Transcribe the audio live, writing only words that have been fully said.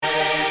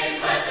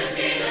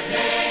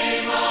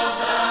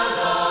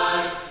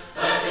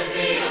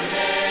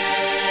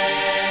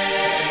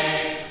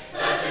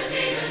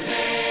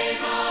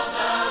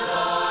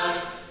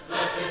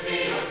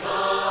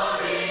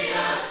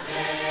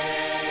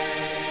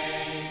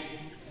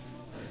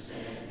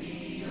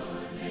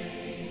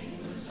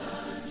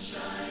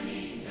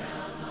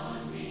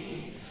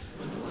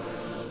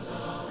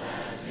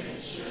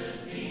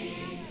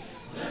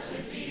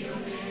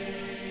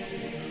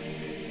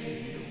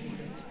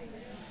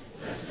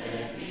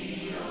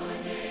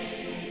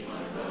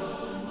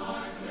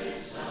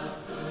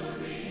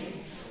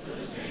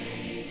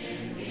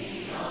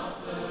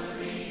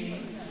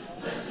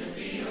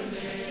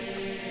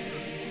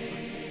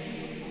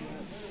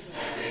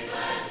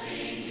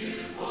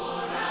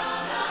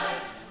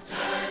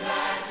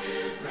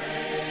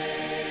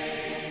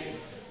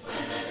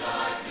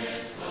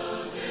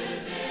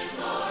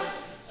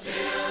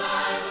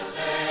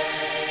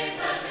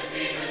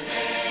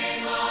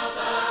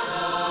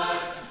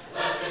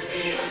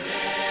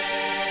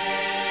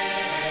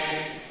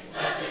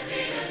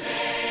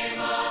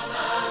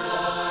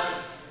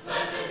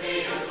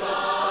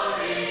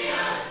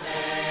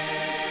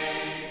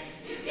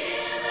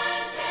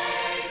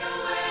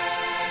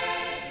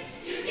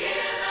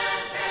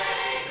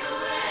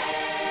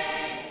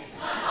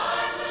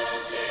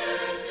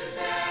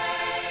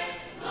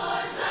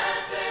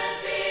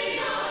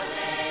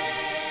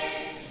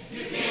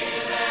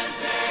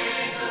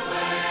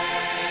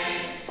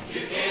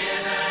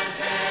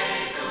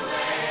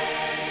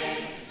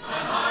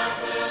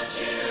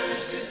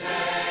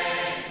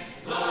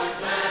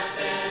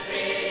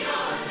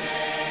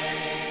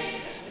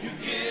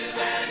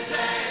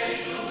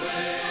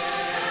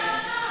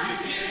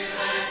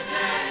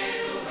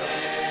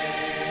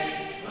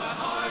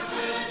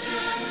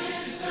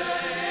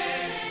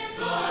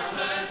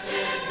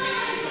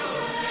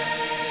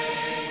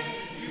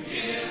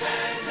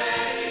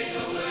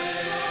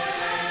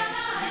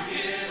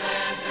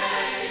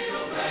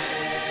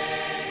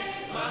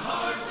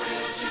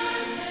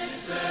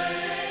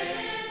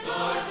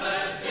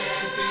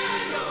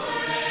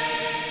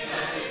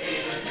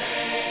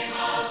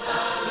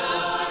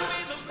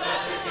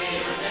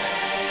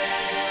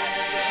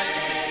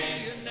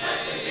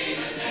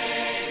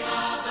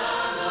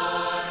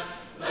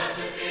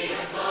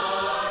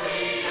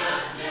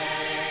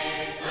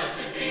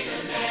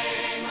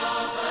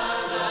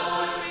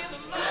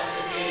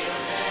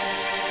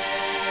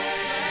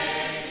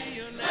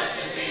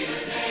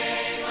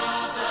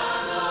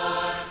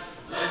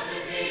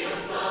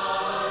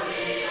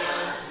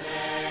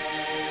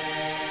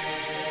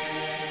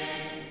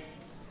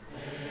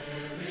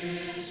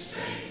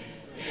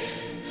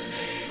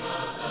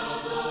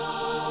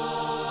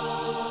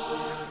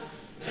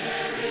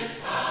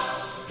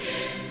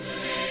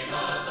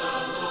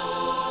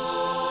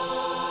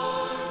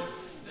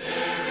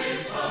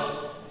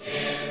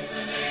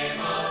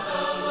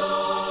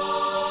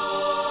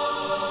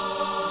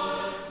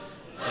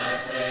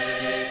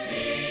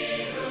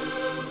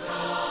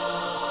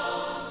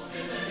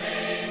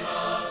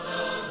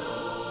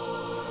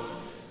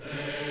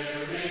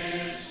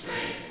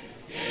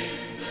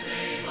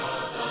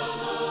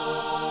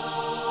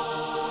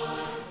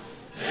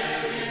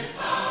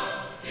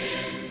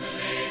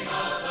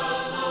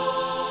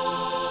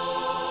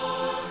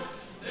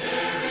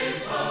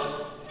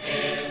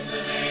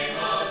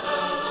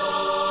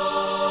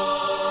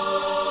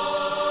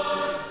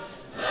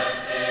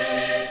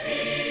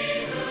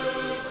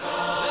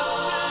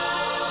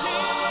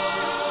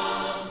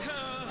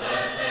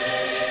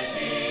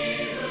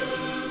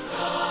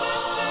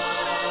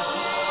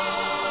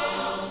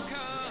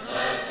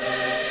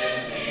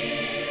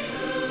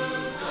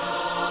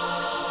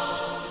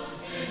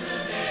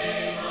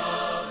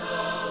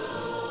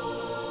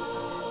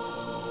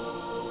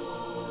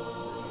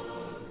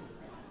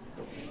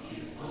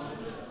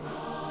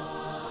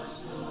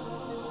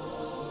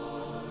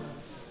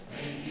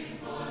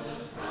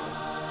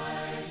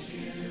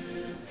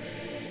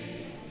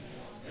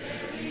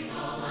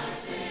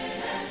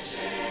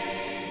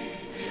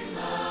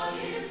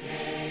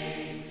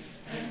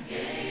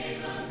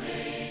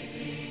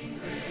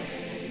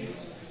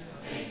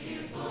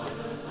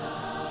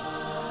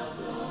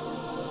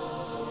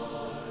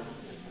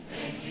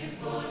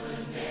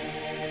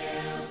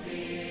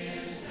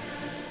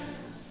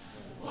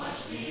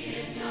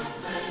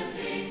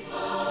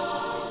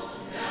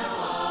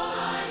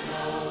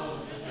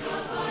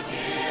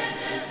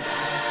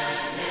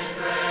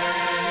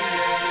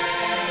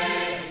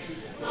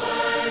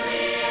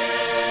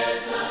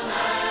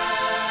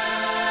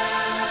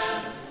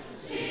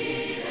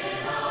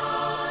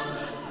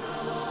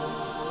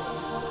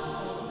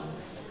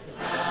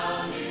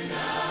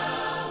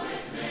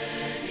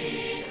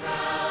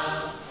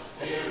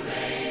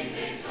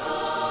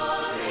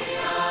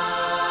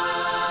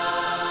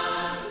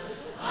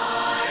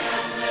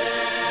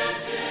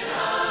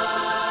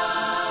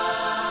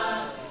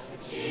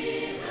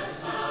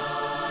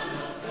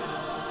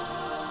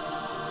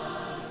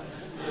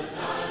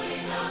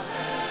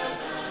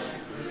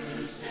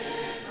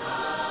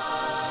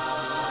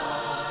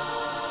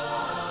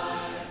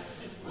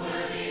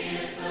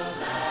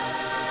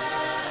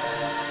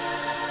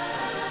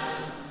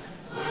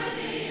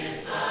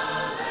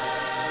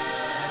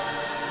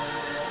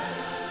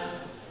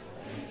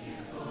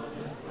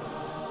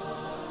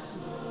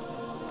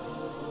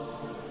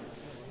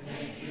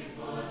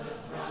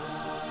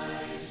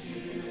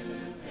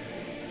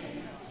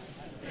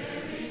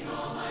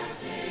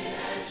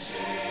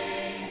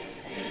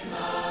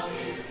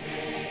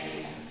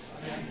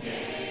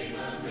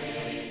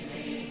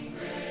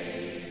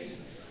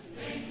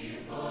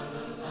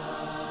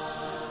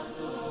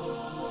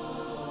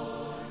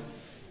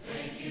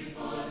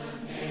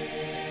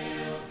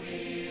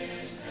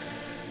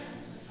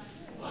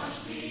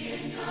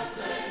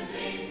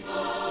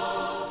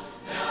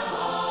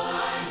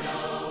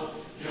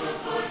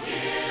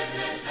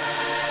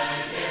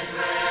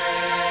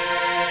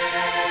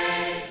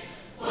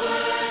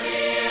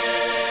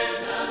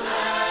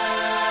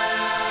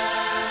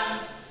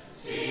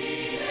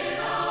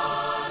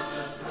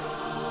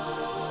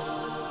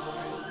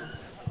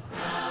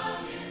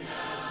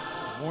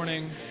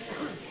morning.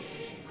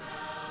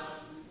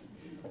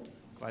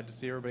 Glad to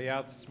see everybody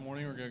out this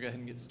morning. We're going to go ahead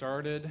and get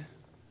started.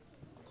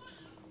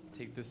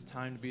 Take this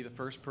time to be the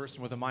first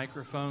person with a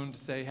microphone to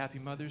say Happy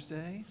Mother's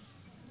Day.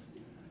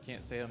 I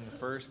can't say I'm the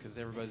first because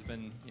everybody's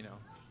been,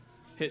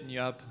 hitting you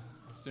up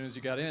as soon as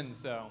you got in.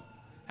 So,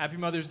 Happy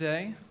Mother's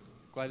Day.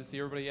 Glad to see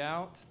everybody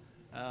out.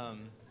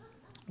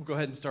 We'll go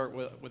ahead and start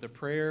with a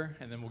prayer,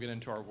 and then we'll get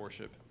into our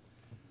worship.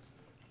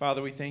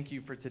 Father, we thank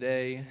you for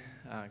today.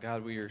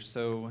 God, we are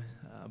so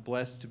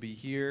blessed to be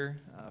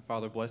here.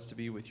 Father, blessed to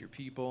be with your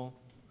people.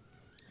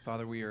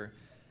 Father, we are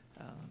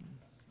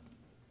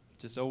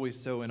just always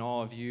so in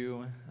awe of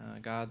you.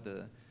 God,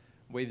 the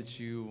way that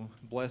you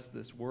bless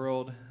this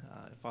world.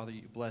 Father,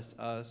 you bless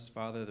us.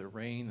 Father, the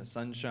rain, the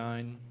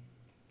sunshine.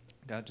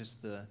 God,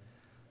 just the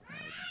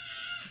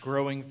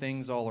growing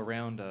things all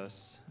around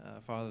us.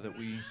 Father, that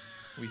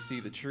we see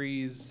the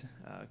trees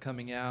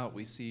coming out.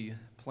 We see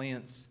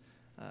plants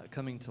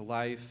coming to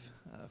life.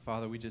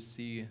 Father, we just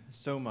see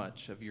so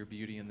much of your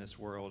beauty in this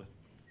world.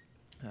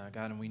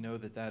 God, and we know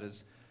that that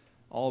is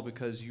all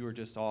because you are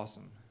just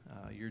awesome.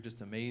 You're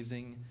just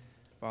amazing.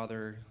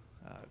 Father,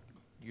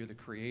 you're the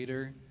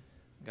creator.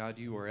 God,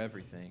 you are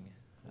everything.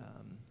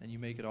 And you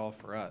make it all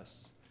for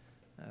us.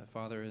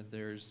 Father,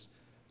 there's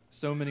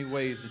so many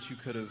ways that you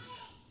could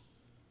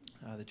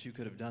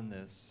have done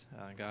this,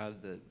 God,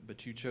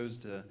 but you chose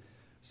to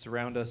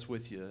surround us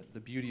with the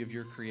beauty of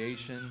your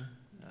creation,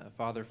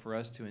 Father, for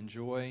us to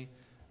enjoy,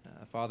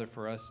 Father,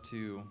 for us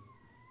to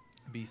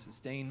be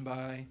sustained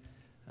by,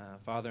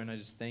 Father, and I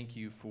just thank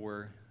you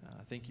for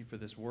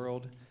this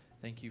world.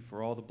 Thank you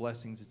for all the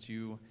blessings that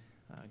you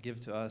give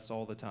to us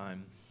all the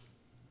time.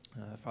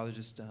 Father,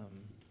 just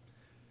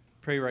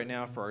pray right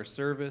now for our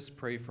service.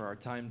 Pray for our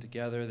time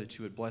together, that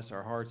you would bless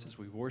our hearts as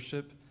we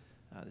worship,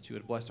 that you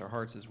would bless our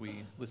hearts as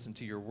we listen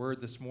to your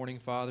word this morning,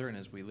 Father, and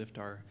as we lift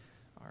our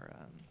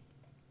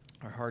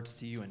hearts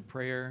to you in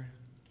prayer.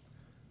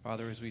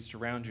 Father, as we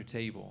surround your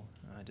table,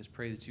 I just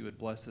pray that you would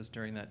bless us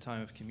during that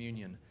time of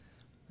communion,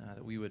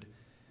 that we would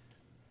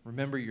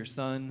remember your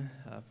Son.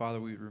 Father,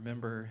 we would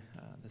remember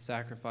the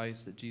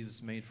sacrifice that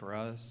Jesus made for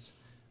us.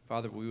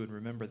 Father, we would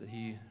remember that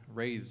he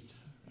raised,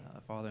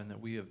 Father, and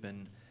that we have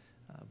been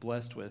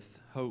blessed with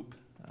hope,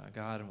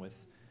 God, and with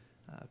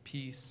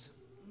peace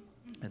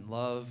and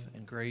love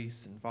and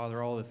grace. And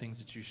Father, all the things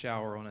that you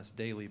shower on us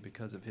daily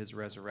because of his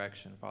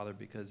resurrection. Father,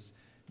 because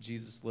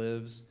Jesus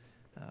lives,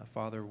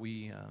 Father,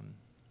 we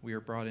are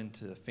brought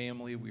into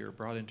family. We are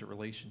brought into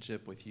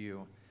relationship with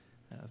you.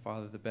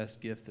 Father, the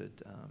best gift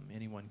that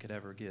anyone could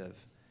ever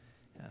give.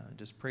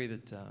 Just pray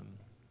that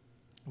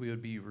we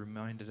would be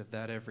reminded of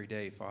that every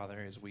day,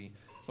 Father, as we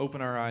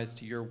open our eyes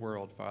to your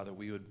world, Father.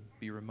 We would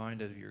be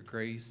reminded of your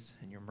grace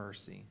and your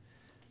mercy.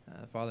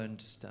 Father, and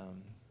just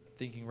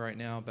thinking right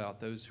now about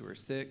those who are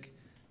sick,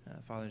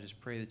 Father, just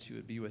pray that you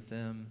would be with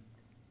them.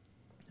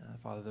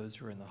 Father, those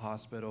who are in the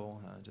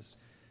hospital, just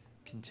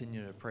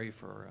continue to pray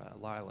for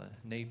Lila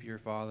Napier,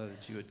 Father,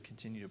 that you would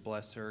continue to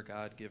bless her.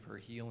 God, give her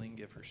healing,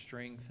 give her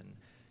strength, and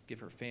give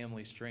her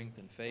family strength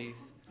and faith.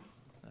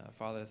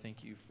 Father,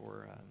 thank you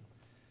for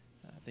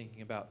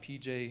thinking about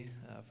PJ.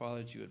 Father,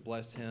 that you would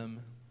bless him.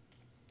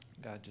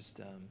 God, just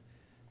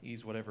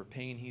ease whatever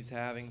pain he's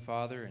having,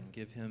 Father, and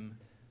give him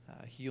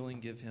healing.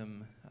 Give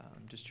him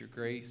just your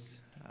grace.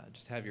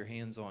 Just have your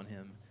hands on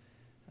him,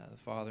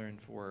 Father,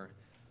 and for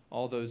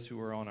all those who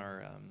are on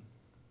our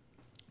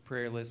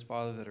prayer list,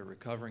 Father, that are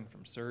recovering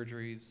from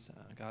surgeries,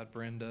 God,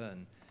 Brenda,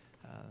 and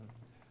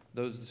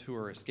those who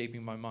are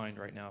escaping my mind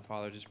right now,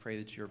 Father, just pray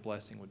that your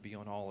blessing would be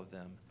on all of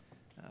them.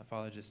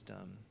 Father, just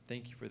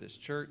thank you for this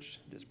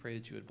church. Just pray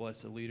that you would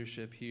bless the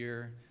leadership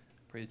here.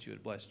 Pray that you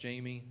would bless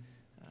Jamie.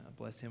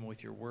 Bless him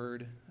with your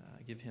word.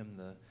 Give him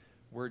the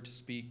word to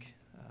speak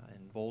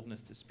and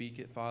boldness to speak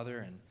it, Father,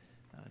 and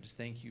just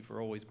thank you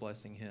for always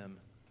blessing him.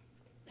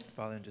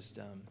 Father, and just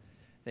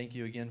thank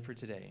you again for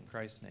today. In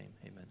Christ's name,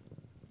 amen.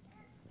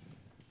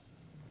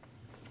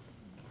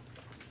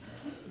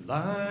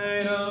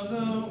 Light of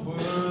the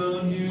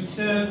world, you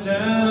step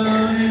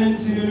down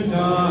into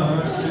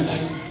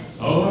darkness.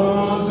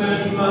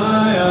 Open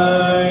my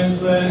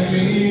eyes, let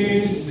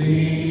me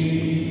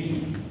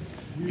see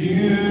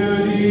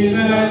beauty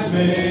that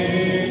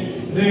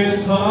made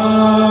this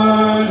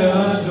heart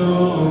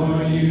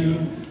adore you.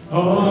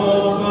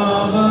 Hope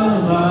of a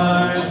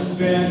life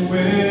spent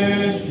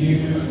with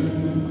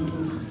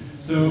you.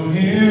 So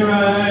here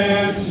I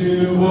am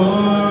to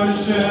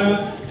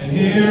worship, and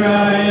here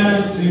I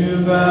am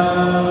to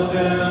bow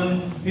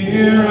down.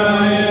 Here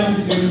I am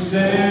to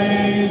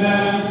say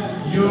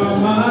that you're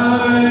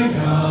my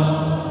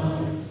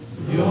God.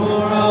 You're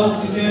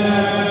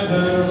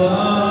altogether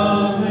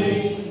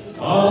lovely,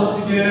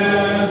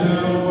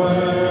 altogether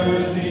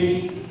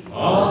worthy,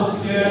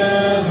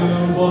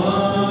 altogether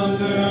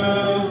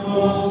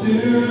wonderful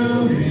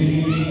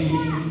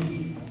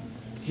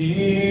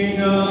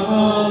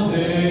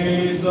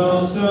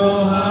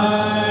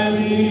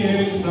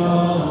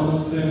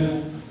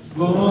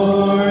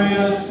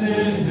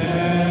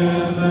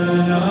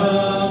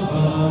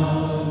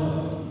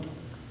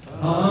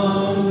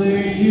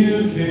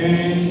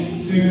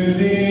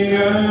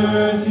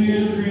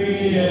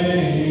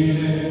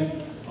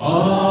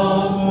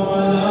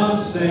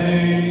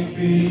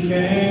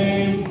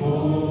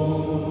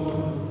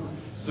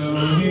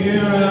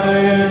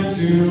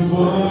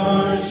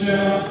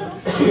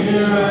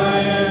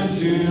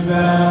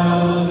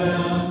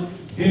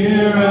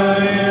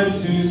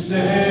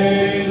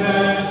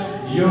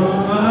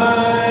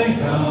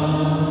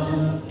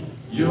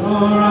You're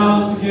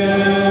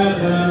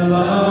altogether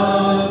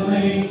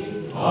lovely,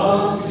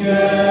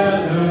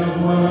 altogether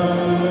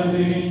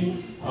worthy,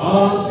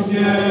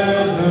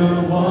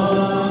 altogether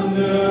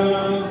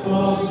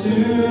wonderful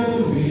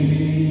to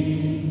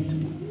me.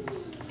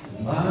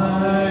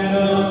 Light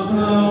of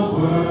the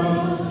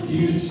world,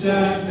 you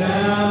step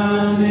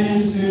down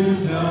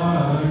into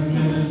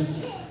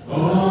darkness.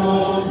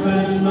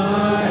 Open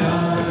my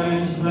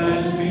eyes,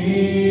 let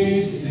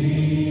me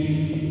see.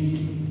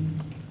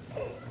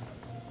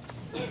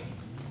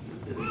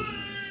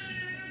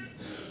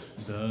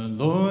 The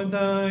Lord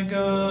thy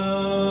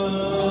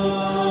God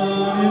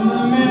in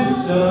the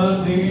midst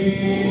of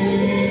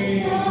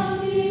thee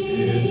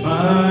is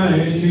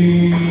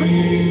mighty,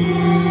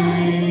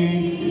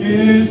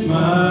 is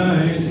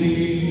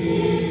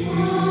mighty.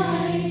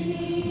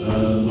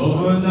 The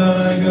Lord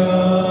thy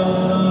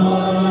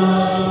God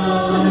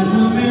in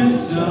the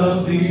midst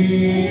of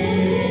thee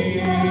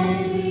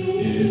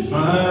is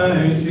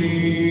mighty,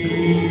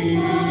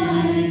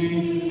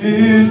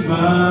 is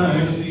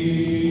mighty.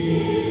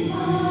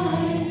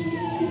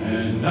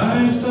 And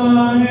I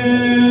saw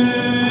him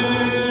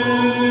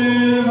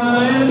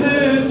high and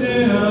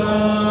lifted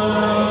up,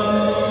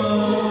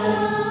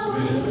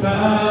 with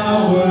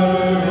power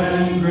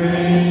and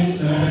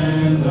grace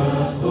and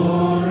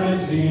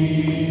authority.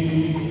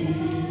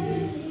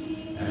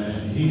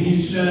 And he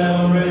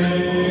shall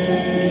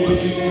reign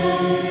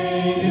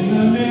in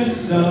the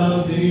midst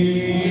of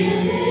thee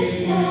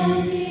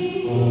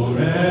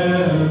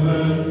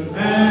forever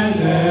and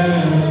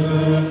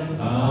ever.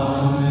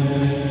 Amen.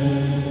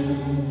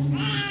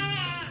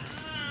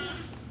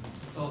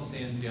 Let's all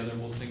stand together.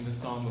 We'll sing this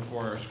song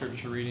before our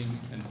scripture reading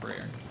and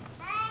prayer.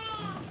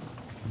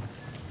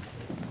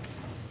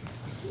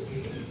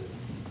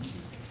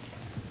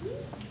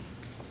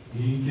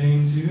 He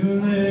came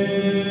to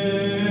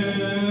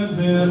live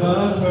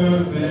a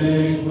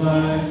perfect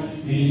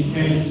life. He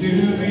came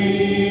to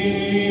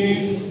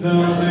be the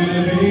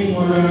living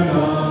word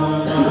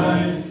of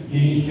life.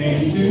 He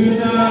came to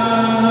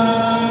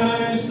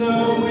die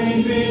so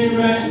we'd be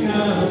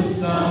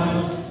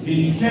reconciled.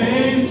 He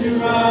came to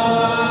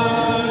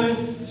rise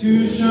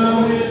to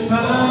show his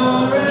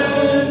power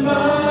and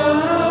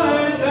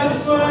might.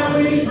 That's why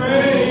we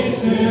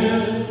praise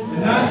him,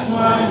 and that's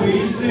why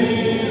we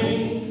sing.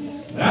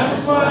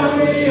 That's why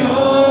we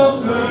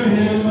offer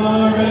him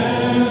our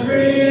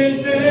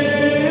everything.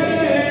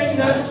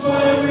 That's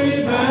why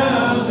we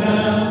bow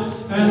down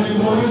and we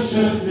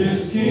worship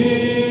this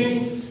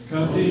King,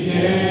 'cause he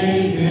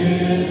gave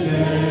his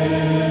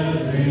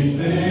everything.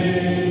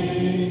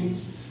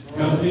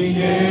 'Cause he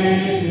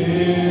gave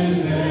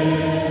his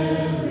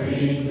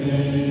everything.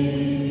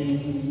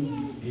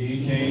 He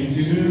came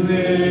to live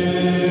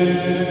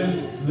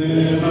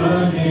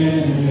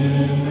again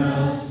in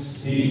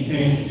us. He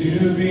came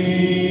to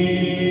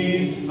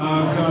be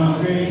our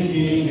conquering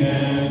King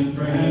and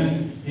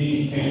friend.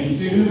 He came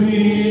to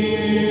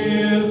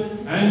heal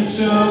and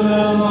show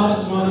the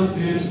lost ones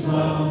his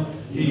love.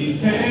 He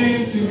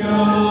came to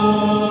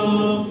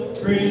go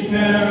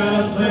prepare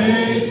a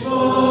place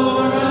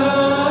for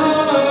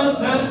us.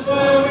 That's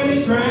why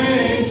we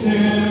praise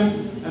him,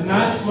 and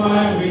that's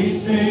why we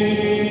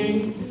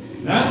sing.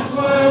 That's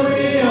why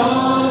we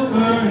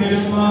offer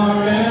him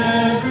our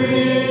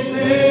everything.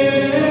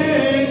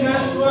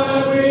 That's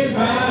why we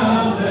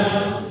bow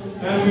down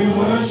and we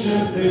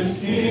worship this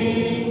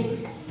King,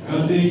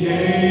 'cause he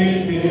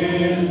gave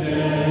his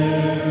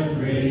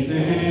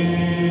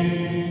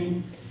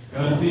everything.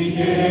 'Cause he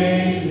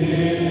gave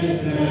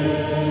his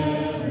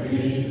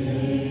everything.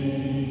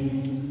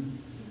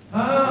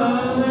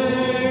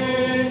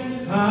 Hallelujah,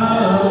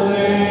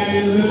 hallelujah,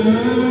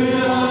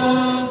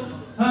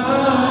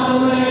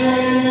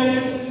 hallelujah,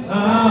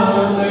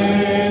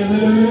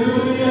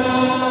 hallelujah,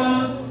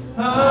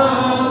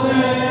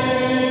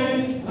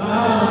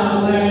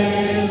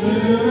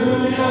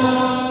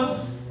 hallelujah,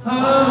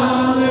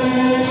 hallelujah.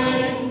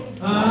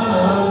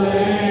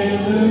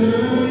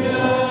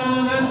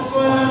 That's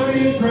why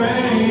we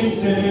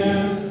praise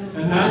him,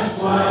 and that's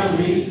why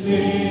we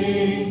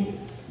sing.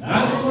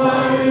 That's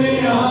why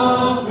we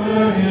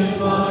offer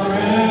him our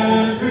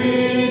everything.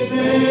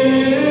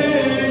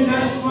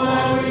 That's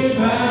why we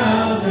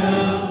bow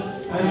down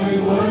and we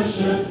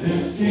worship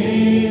this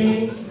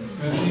King,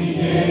 'cause he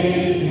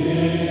gave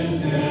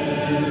his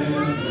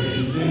everything.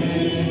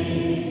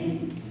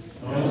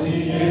 'Cause he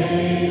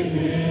gave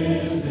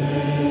his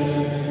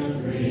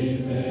everything.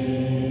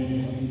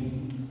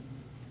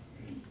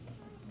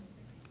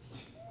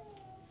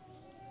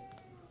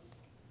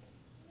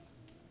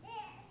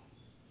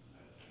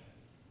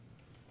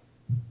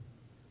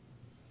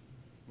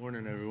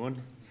 Morning,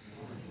 everyone.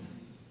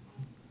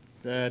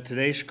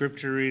 Today's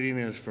scripture reading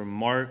is from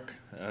Mark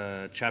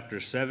chapter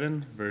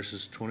 7,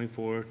 verses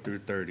 24 through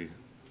 30.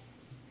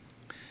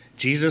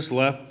 Jesus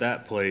left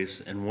that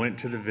place and went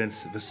to the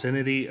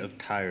vicinity of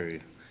Tyre.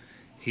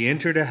 He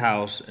entered a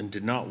house and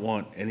did not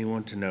want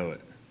anyone to know it.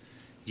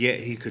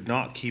 Yet he could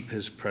not keep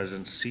his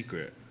presence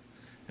secret.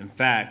 In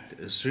fact,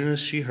 as soon as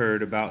she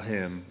heard about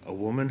him, a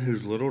woman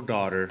whose little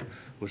daughter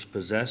was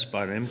possessed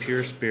by an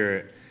impure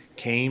spirit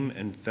came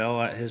and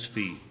fell at his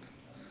feet.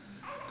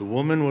 The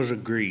woman was a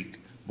Greek,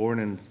 born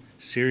in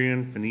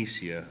Syrian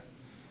Phoenicia.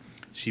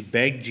 She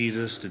begged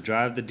Jesus to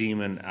drive the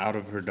demon out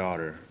of her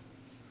daughter.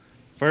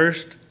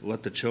 First,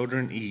 let the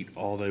children eat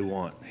all they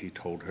want, he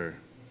told her,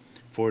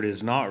 for it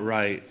is not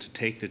right to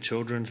take the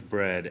children's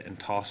bread and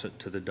toss it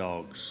to the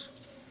dogs.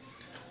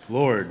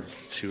 Lord,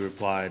 she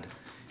replied,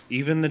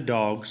 even the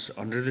dogs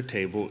under the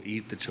table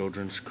eat the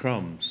children's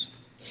crumbs.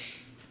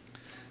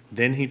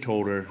 Then he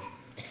told her,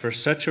 for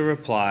such a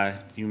reply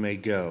you may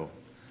go.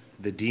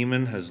 The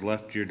demon has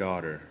left your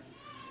daughter.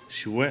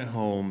 She went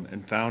home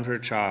and found her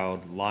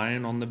child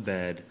lying on the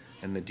bed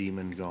and the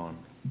demon gone.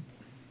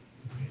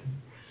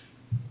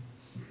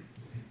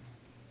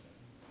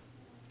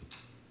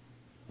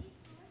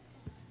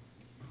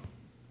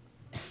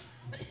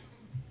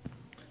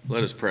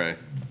 Let us pray.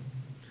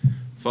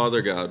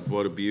 Father God,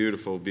 what a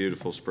beautiful,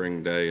 beautiful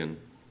spring day, and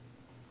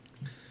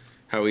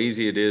how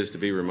easy it is to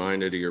be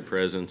reminded of your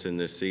presence in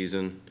this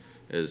season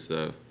as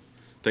the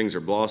things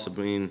are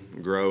blossoming,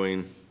 growing,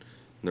 and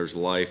there's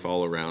life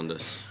all around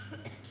us.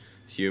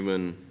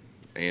 Human,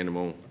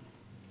 animal,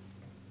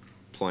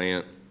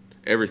 plant,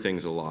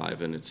 everything's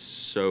alive, and it's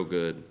so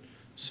good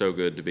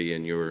to be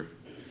in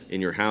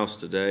your house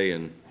today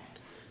and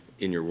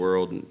in your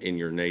world and in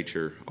your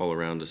nature all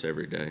around us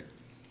every day.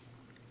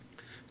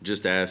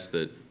 Just ask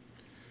that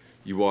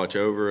you watch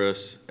over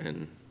us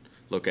and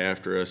look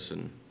after us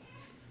and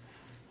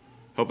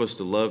help us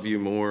to love you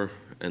more,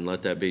 and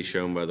let that be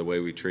shown by the way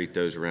we treat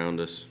those around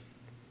us.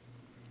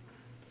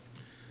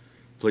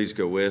 Please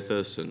go with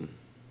us and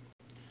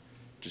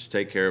just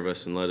take care of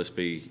us and let us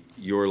be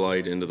your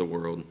light into the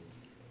world.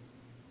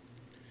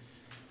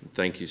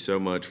 Thank you so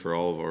much for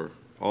all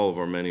of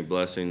our many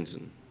blessings,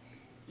 and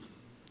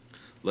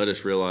let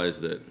us realize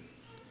that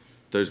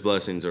those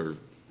blessings are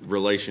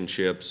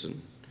relationships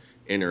and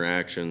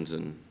interactions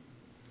and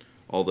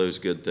all those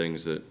good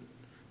things that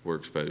we're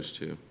exposed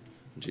to.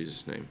 In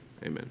Jesus' name,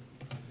 amen.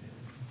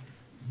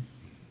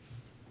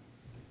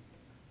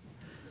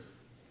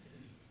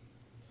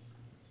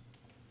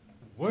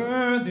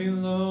 Worthy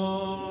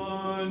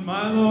Lord,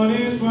 my Lord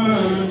is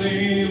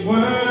worthy,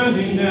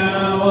 worthy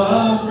now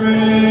of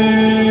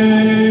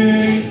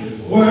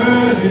praise.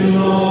 Worthy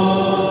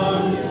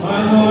Lord,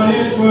 my Lord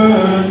is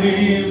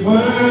worthy,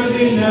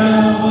 worthy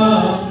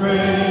now of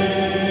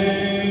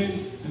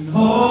praise. And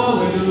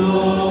holy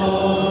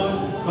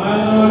Lord,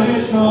 my Lord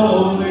is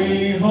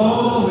holy,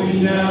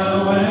 holy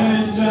now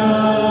and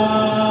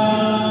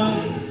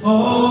just.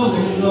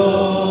 Holy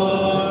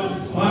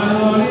Lord, my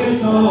Lord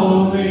is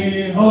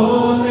holy,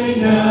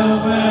 holy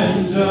now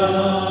and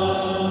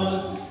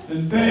just.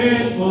 And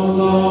faithful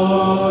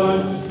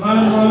Lord,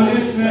 my Lord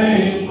is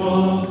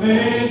faithful,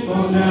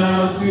 faithful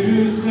now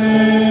to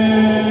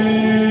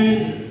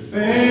save.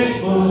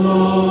 Faithful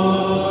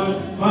Lord,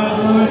 my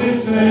Lord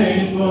is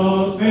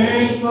faithful,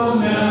 faithful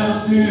now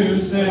to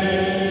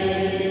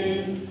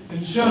save.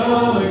 And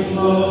showing,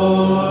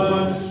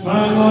 Lord,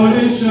 my Lord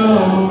is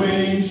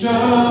showing,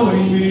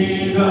 showing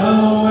me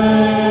the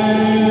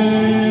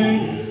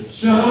way.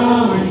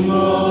 Showing,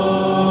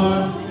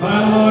 Lord,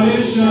 my Lord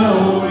is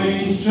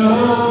showing,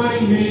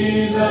 showing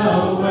me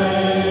the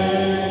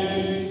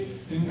way.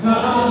 And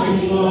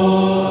coming,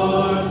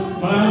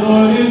 Lord, my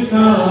Lord is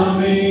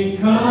coming,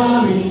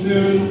 coming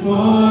soon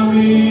for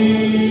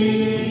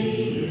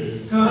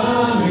me.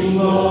 Coming,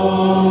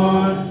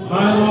 Lord,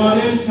 my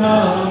Lord is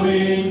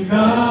coming,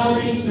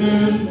 coming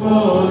soon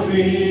for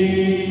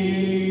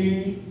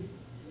me.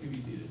 You can be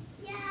seated.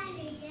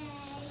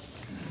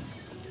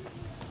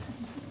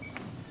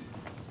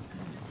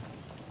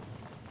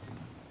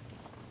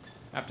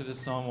 After this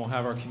song, we'll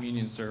have our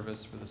communion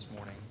service for this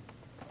morning.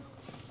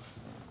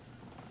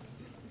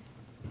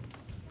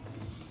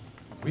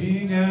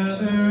 We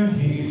gather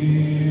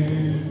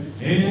here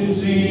in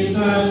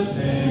Jesus'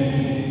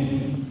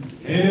 name.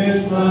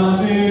 His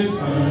love is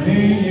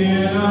burning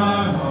in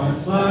our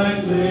hearts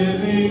like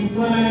living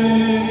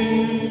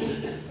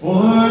flame.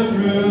 Pour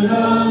through the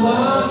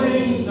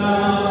loving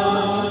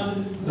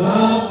Son, the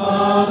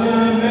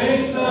Father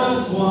makes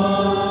us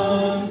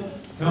one.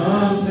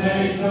 Come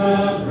take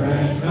the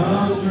bread,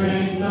 come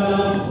drink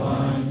the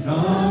wine,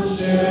 come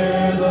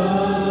share the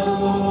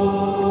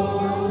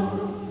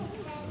Lord.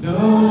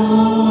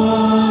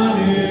 No one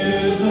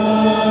is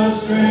a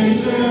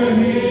stranger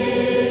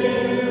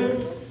here.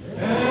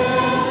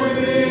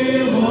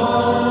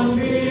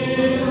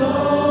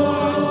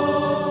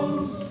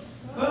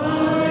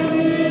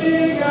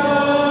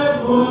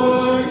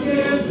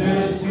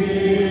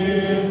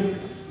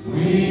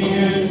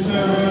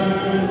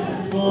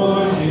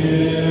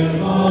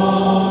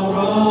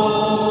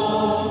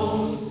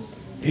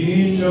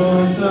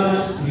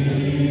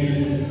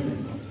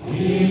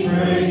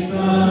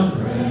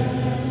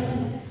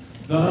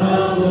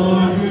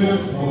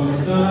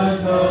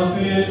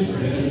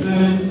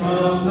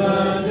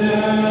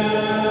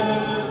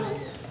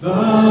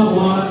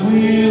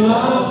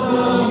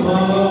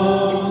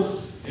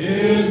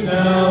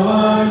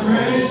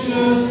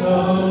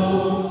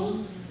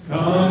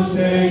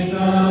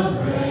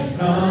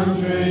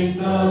 drink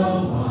the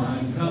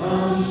wine,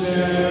 come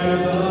share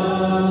the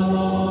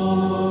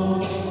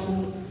loaf.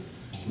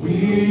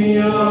 We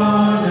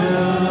are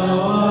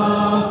now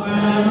a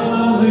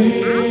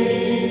family,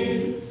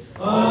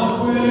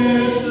 of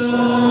which the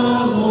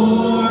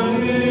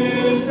Lord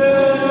is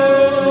head.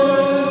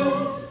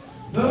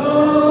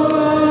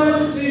 Though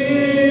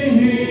unseen,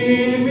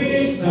 He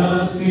meets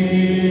us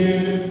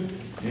here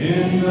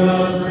in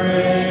the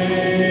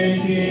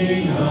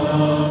breaking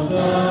of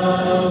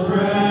the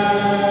bread.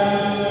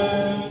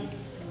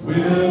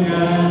 We'll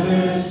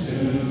gather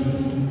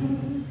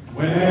soon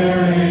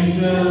where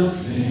angels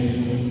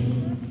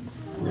sing.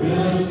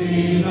 We'll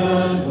see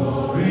the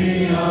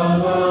glory of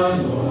our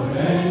Lord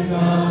and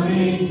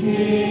coming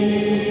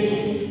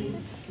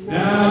King.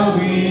 Now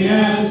we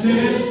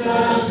anticipate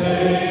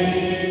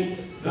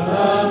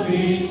the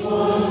feast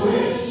for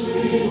which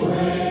we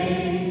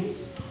wait.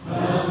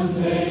 Come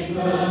take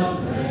the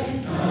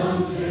bread, come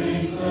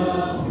drink the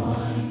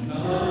wine,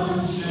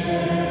 come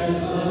share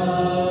the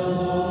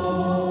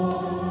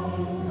Lord.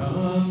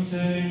 Come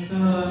take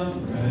the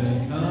bread,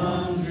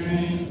 come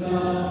drink the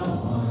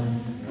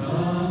wine,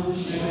 come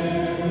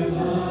share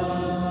the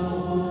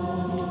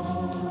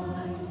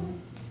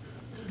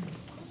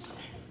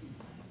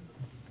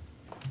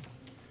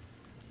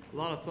A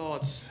lot of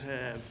thoughts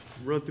have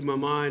run through my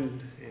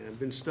mind, and I've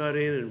been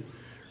studying and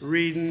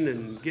reading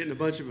and getting a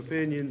bunch of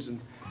opinions.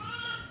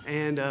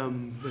 And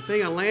the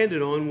thing I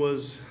landed on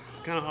was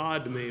kind of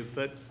odd to me,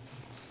 but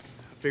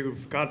I figured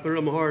if God put it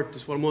on my heart,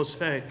 that's what I'm going to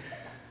say.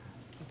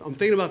 I'm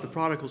thinking about the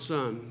prodigal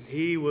son.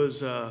 He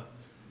was a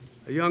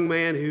young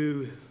man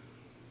who,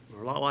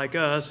 a lot like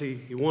us,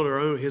 he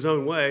wanted his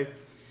own way.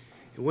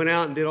 He went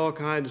out and did all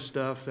kinds of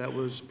stuff that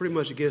was pretty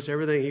much against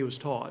everything he was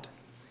taught.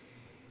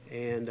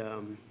 And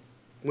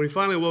when he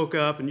finally woke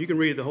up, and you can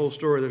read the whole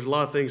story, there's a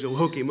lot of things that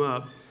woke him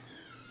up.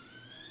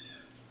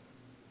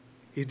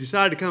 He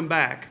decided to come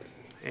back.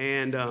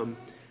 And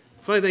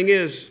funny thing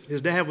is, his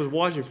dad was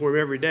watching for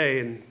him every day,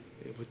 and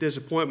with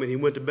disappointment, he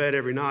went to bed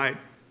every night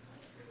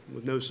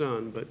with no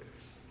son. But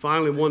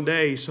finally, one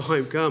day, he saw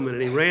him coming,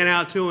 and he ran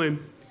out to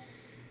him.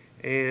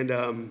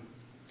 And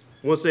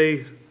once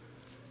they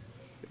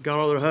got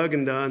all their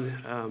hugging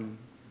done,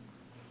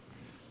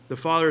 the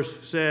father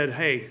said,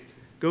 "Hey,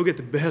 go get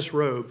the best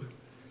robe.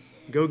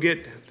 Go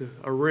get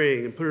a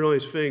ring and put it on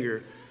his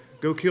finger.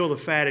 Go kill the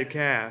fatted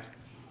calf,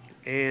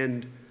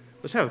 and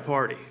let's have a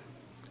party.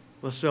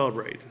 Let's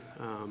celebrate.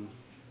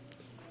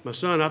 My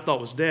son, I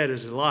thought was dead,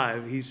 is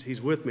alive.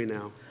 He's with me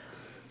now."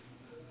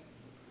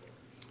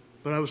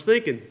 But I was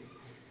thinking,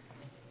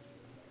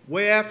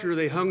 way after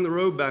they hung the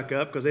robe back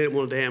up because they didn't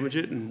want to damage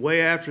it, and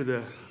way after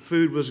the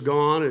food was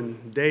gone,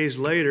 and days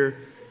later,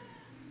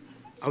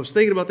 I was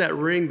thinking about that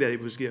ring that he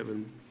was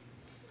given.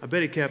 I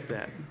bet he kept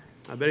that.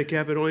 I bet he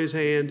kept it on his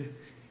hand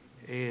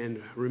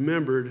and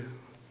remembered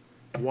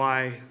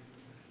why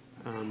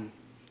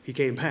he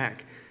came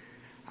back.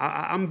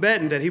 I'm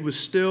betting that he was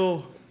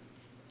still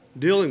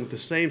dealing with the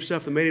same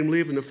stuff that made him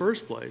leave in the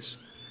first place.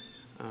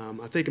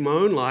 I think in my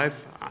own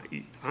life,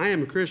 I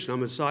am a Christian.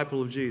 I'm a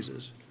disciple of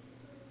Jesus.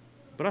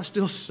 But I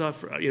still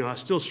suffer. I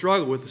still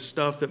struggle with the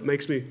stuff that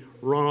makes me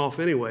run off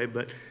anyway.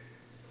 But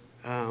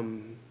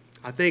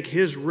I think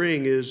his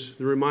ring is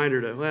the reminder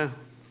that, well,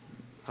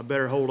 I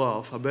better hold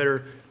off. I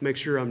better make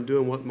sure I'm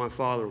doing what my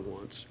Father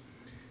wants.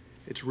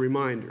 It's a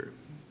reminder.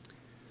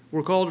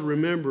 We're called to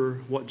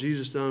remember what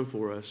Jesus done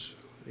for us.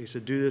 He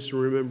said, "Do this in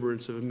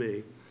remembrance of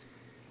me."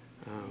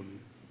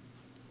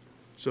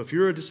 So if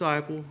you're a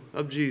disciple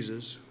of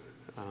Jesus,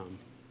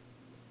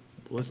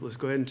 let's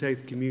go ahead and take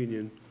the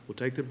communion. We'll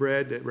take the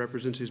bread that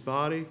represents his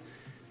body.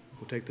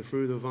 We'll take the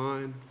fruit of the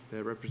vine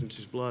that represents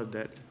his blood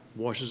that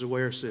washes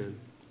away our sin.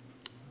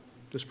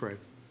 Let's pray.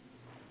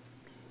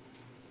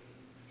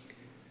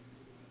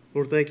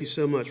 Lord, thank you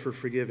so much for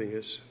forgiving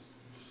us.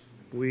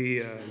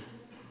 We're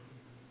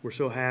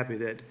so happy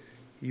that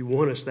you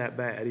want us that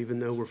bad, even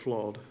though we're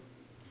flawed.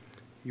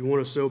 You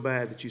want us so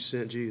bad that you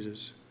sent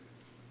Jesus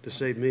to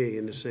save me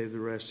and to save the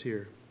rest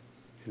here.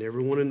 And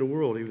everyone in the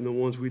world, even the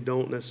ones we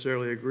don't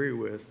necessarily agree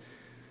with,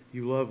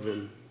 you love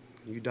them.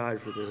 You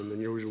died for them,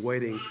 and you're just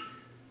waiting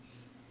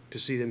to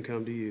see them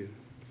come to you.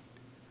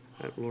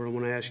 Lord, I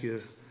want to ask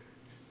you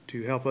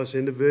to help us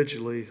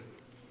individually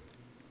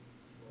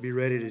be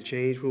ready to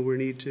change when we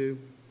need to.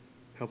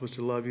 Help us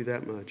to love you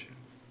that much.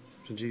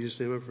 In Jesus'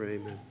 name I pray,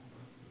 amen.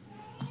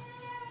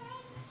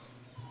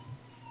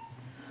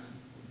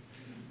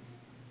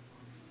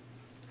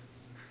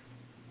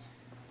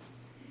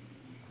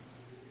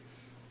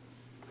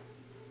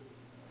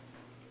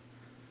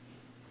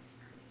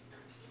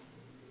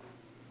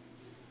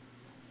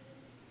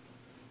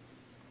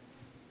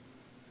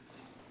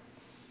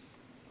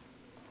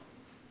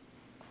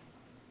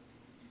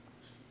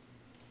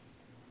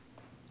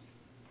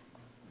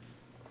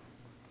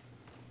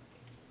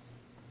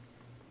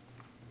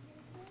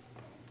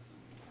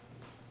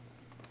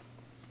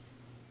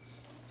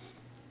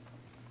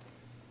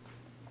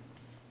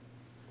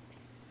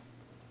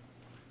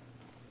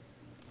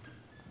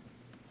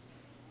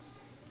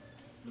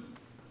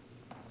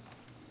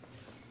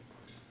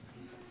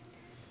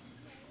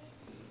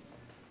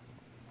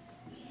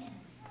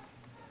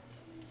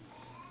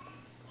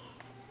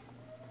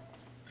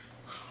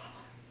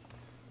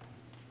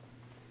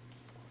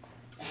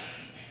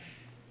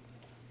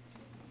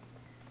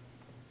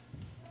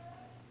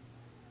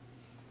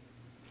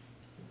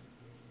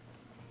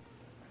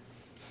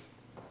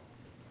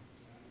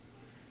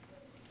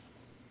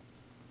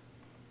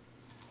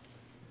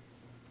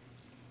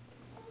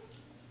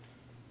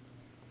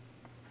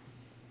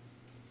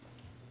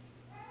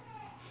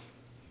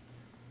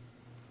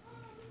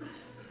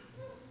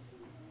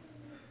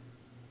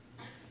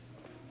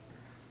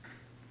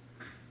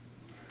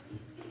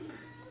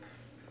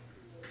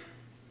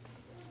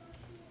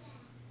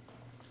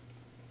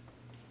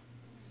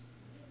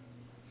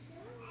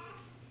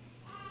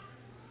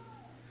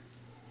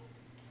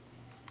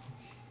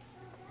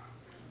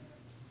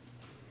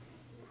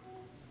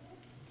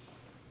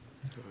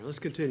 All right, let's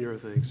continue our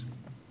thanks.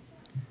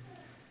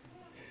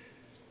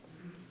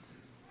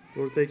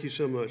 Lord, thank you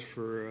so much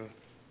for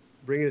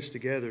bringing us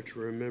together to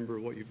remember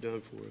what you've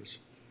done for us.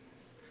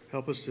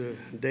 Help us to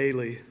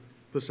daily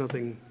put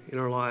something in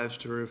our lives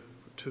to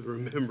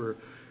remember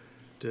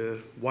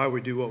to why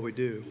we do what we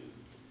do.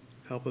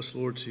 Help us,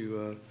 Lord,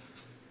 to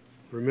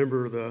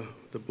remember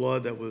the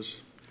blood that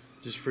was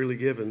just freely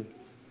given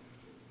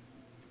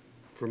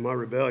for my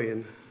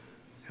rebellion.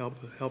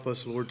 Help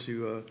us, Lord,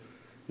 to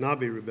not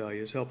be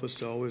rebellious. Help us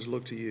to always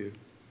look to you.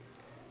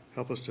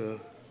 Help us to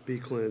be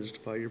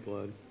cleansed by your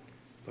blood,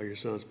 by your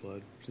Son's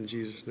blood. In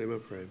Jesus' name I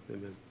pray.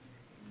 Amen.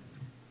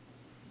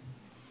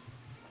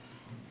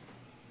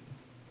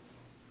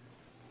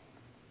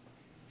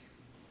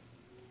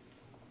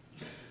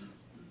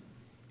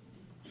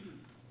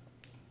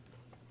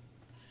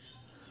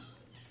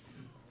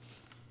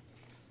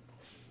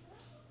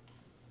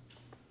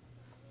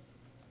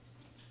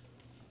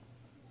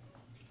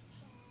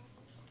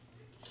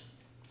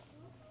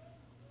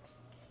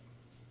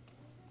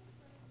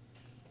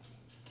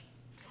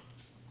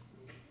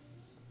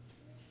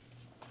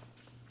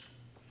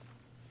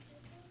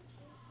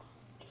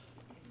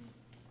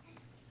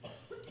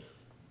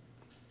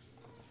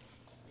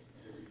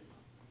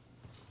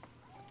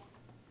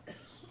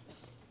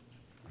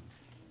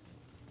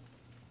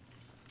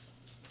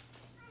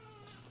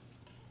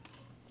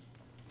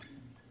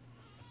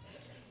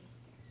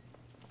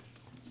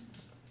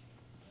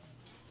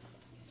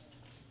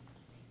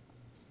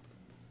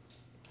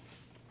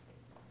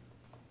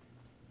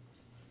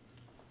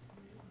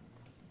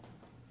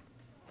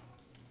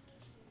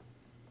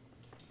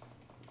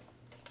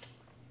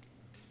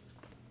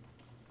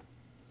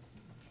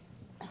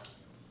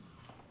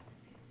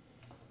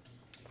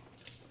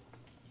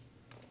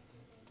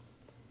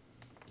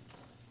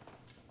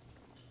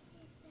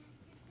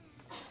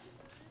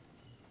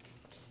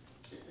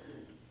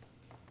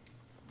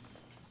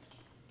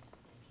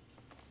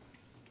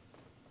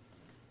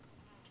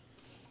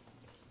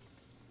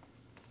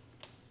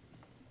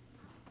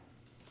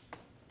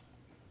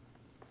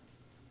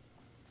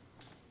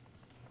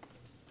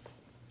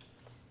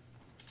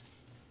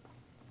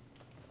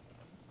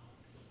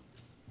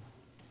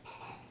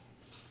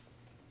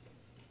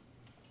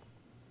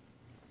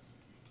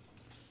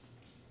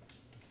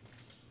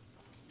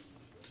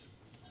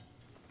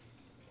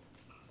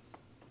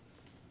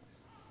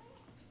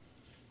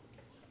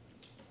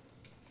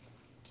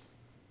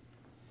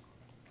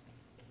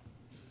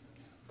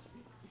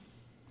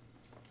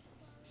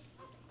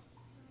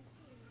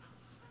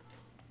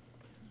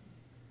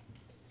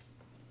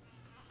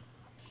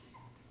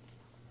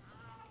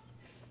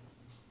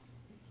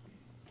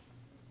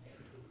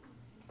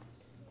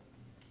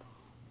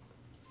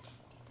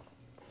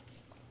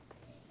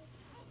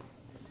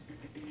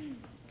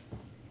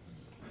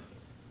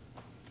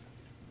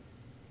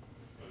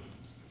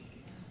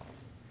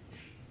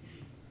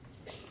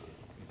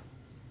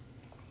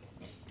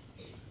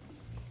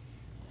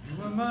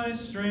 You are my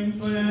strength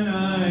when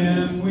I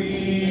am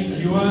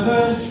weak. You are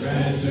the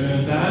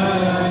treasure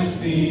that I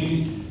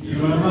seek.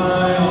 You are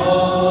my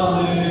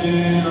all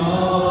in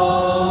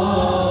all.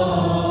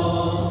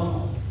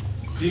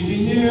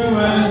 Seeking you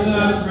as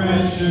a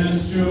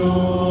precious jewel,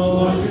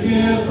 Lord, to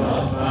give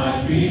up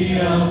I'd be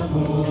a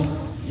fool.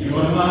 You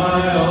are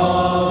my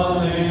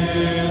all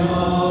in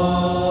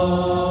all.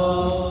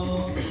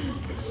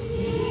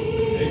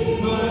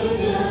 Take my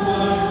sin,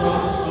 my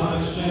cross,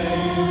 my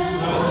shame,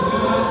 rise to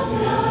the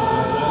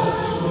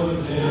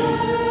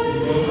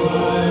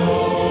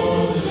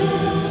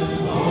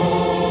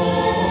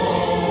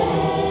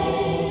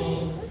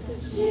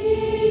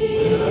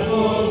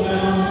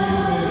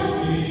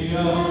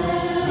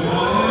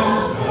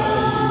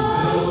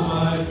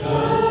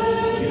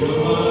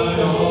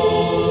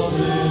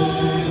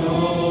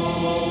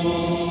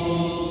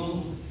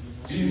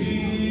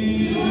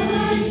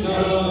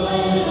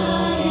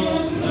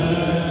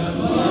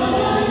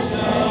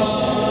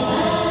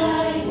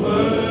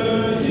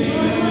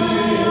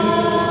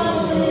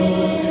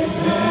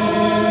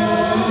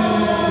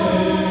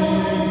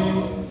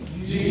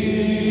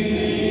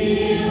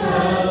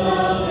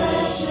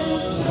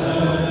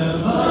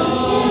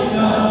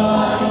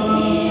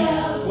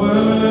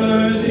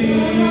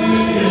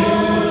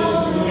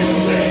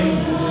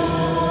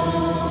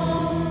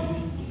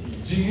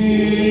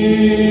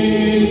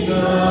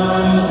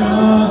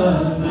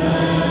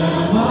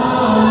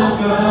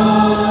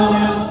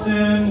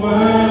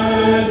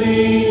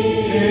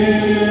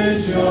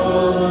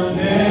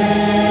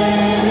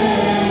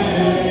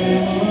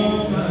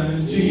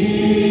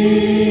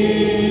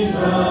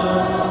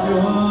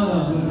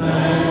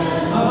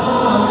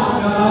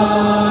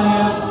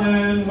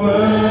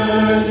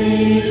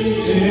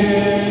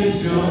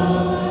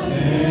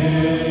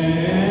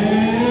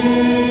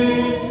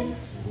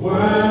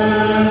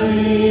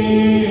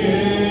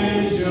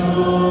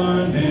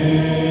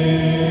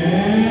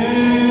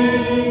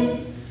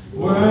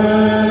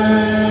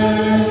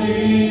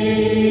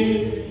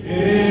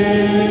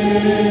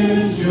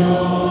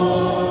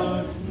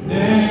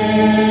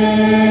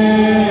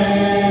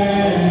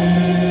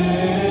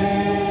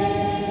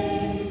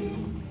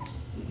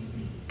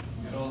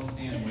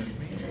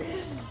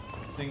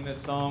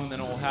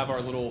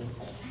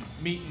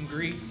meet and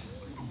greet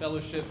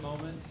fellowship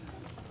moment.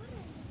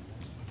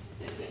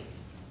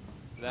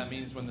 So that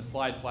means when the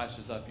slide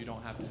flashes up, you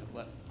don't have to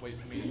wait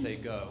for me to say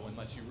go,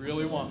 unless you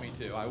really want me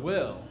to. I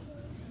will.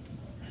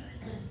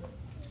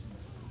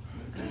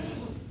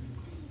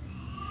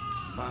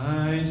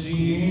 My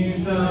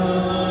Jesus,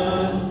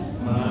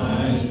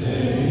 my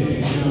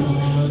Savior,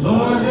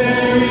 Lord,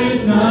 there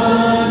is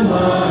none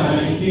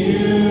like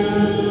you.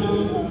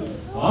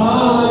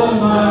 All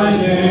of my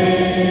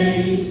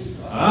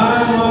days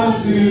I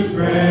want to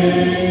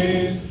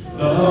praise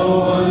the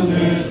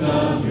wonders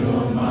of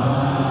your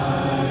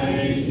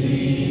mighty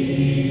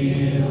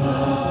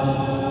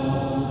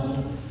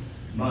love.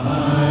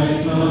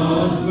 My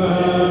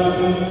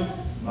comfort,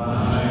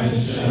 my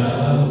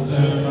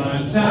shelter,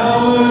 my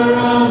tower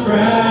of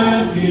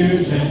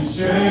refuge and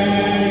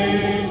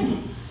strength.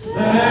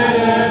 Let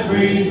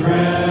every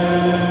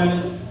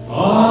breath,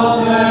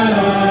 all that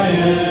I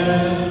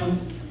am,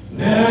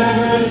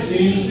 never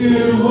cease to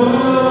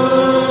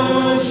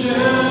worship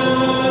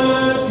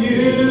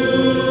you.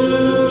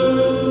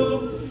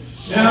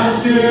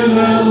 Shout to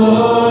the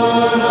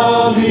Lord,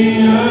 all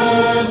the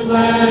earth,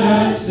 let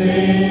us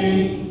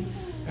sing.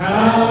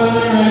 Power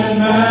and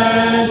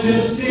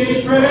majesty,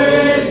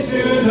 praise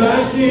to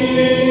the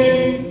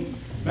King.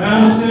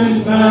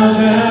 Mountains bow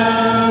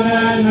down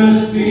and the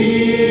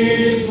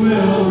seas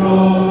will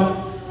roar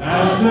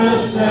at the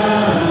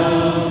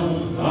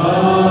sound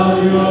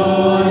of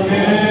your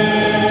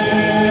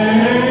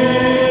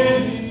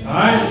name.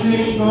 I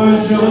sing for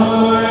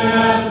joy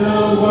at the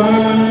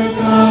work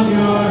of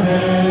your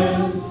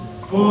hands.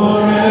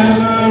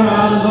 Forever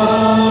I'll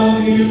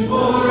love you,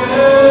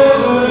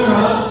 forever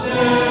I'll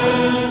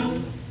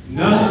stand.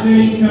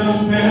 Nothing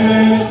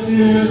compares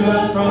to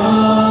the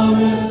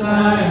promise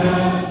I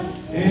have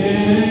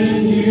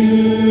in you.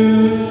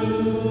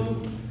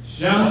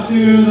 Shout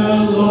to the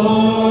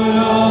Lord,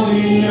 all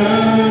the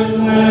earth,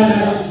 let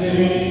us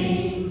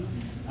sing.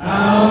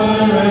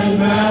 Power and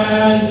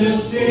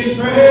majesty,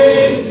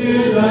 praise to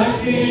the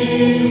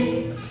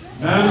King.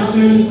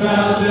 Mountains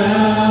bow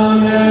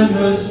down and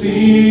the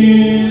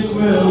seas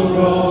will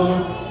roar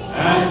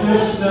at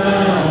the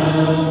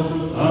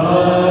sound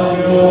of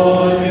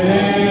your name.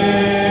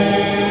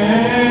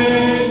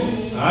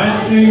 I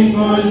sing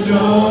for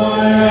joy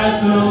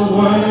at the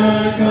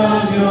work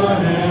of your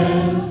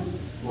hands.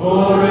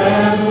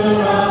 Forever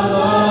I'll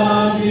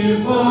love you,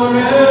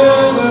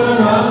 forever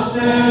I'll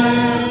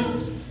stand.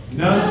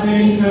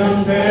 Nothing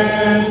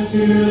compares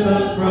to the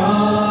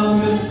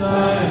promise I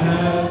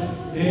have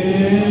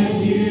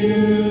in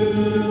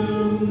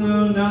you. No,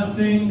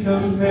 nothing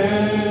compares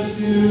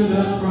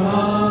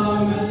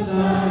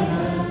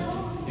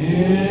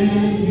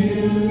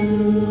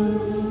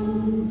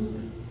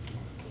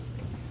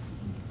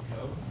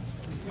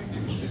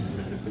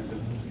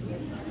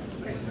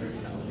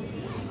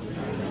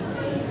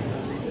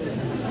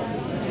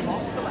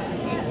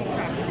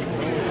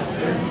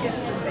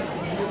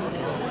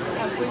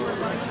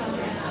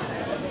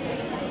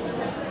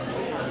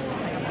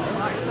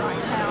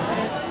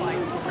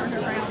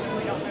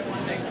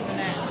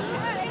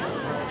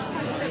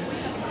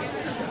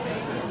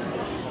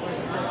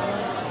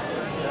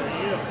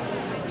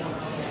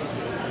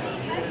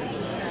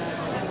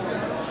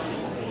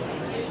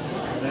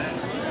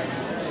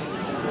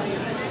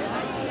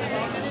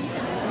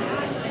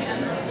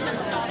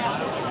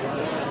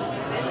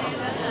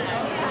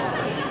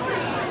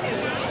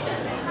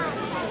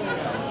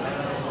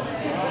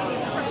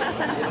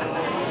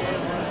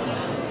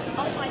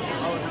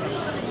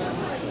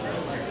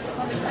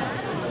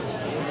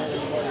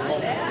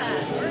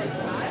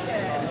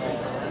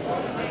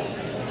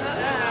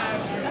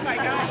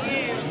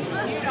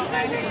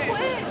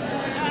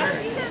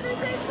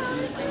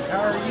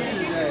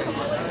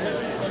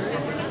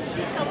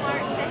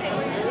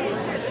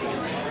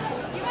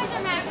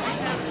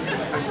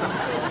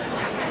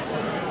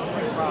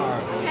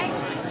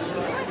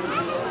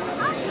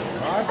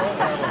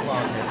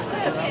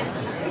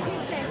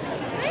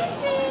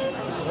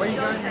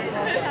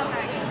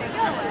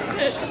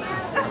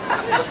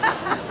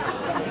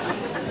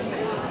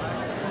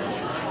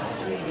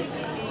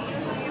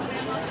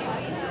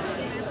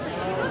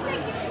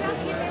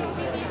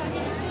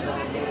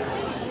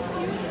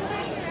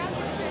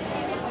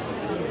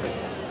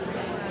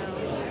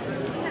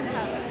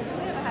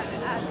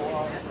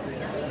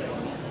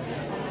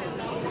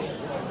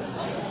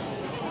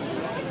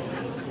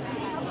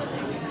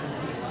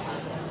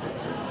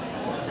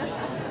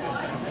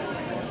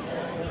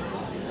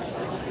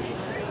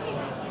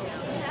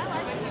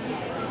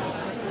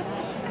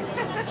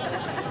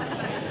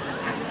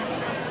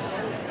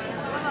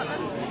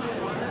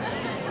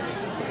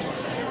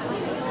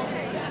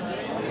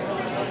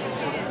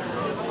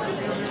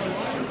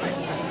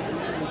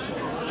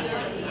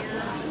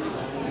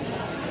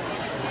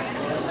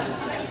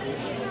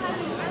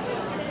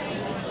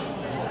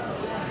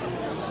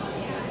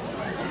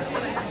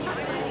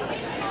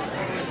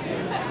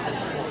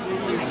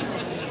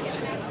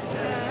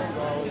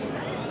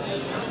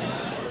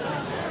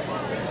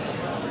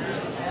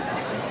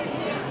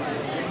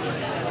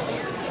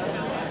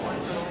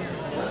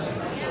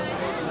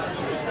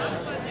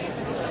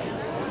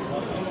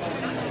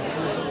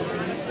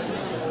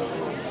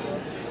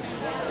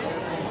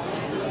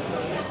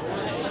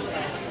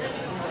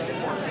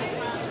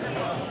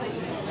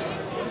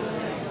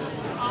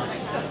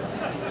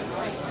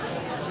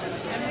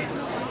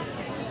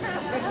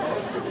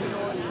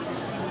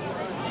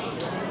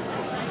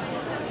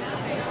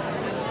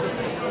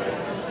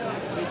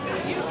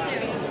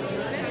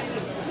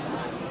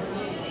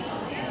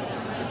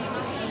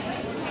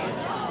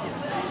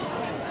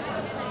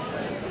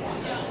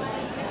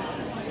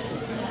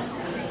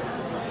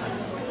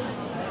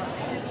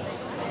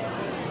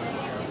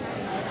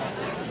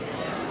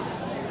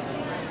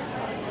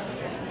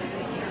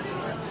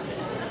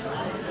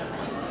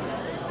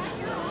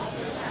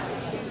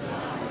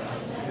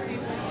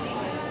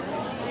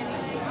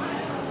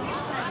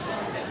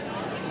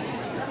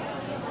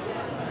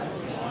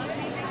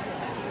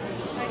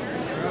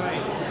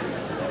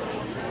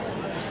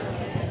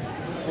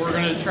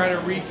to try to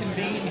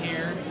reconvene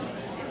here.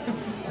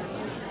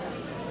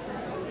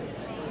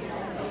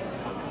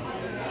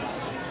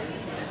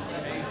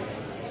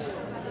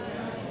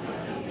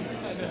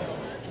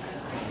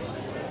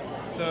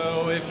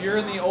 So if you're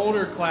in the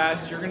older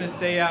class, you're going to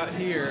stay out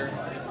here.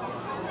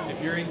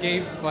 If you're in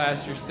Gabe's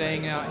class, you're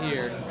staying out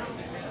here.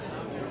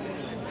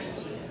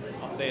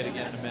 I'll say it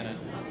again in a minute.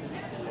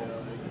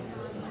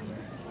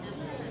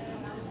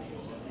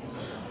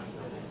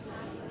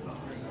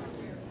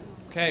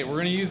 Okay, we're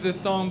going to use this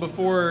song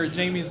before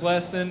Jamie's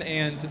lesson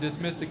and to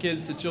dismiss the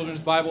kids to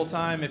children's Bible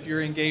time. If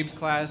you're in Gabe's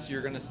class,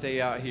 you're going to stay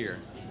out here.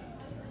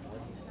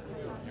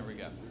 Here we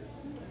go.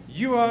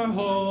 You are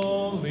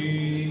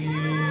holy,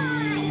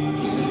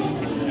 and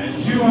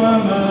you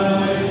are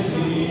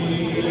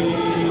mighty,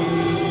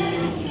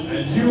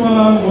 and you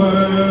are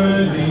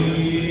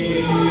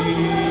worthy,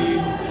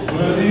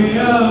 worthy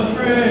of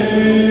praise,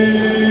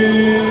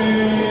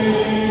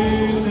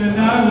 and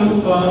I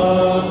will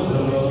follow.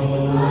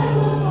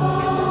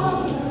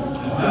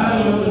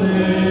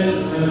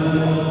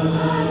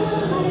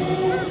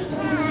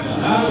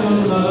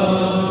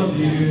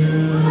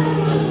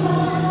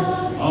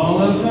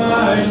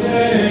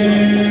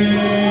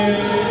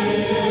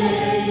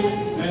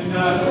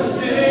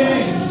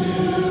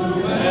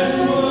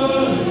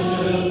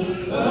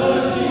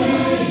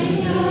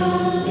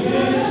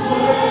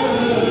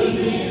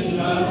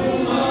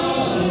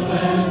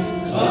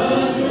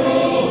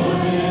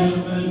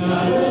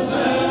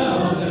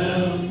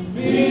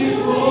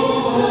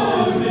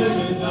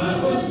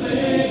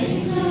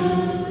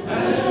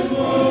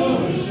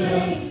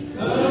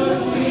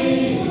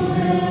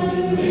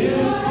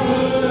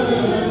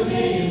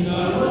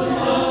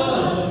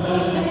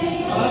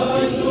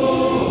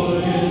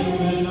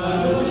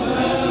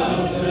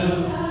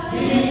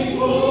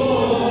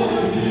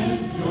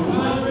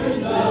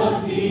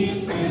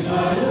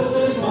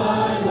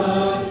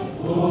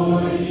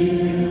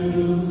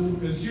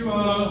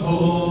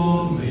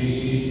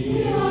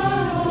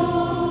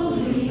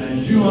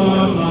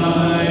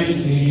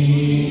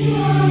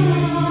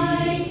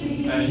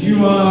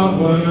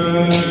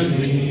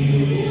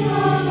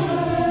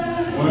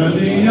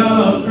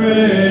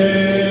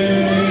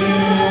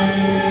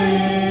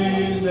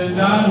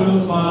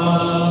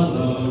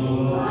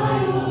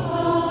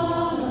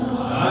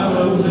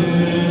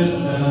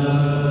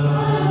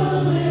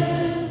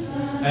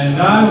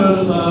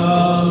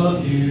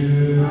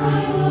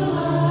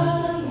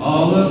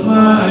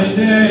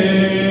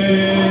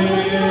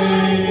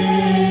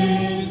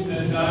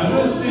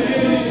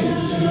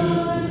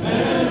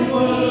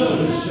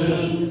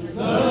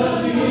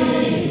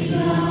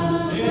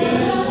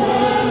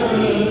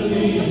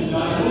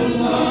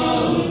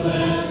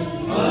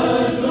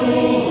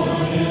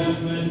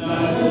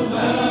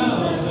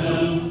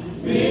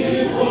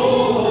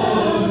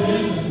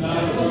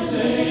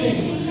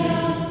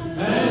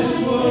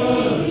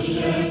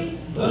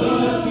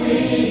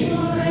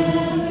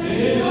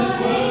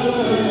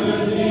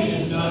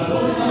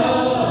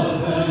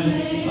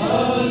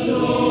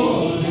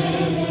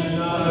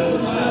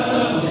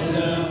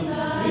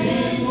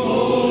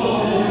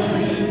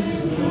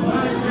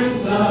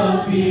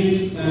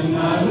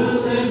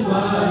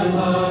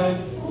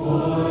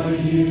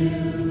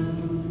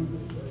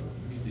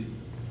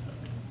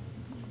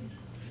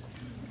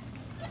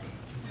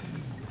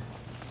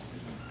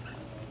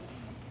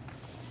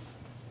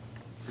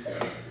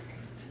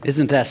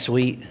 Isn't that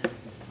sweet?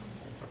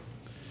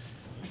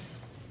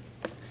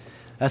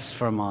 That's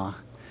from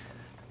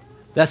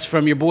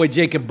your boy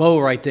Jacob Bowe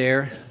right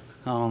there.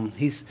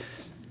 He's,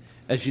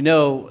 as you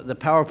know, the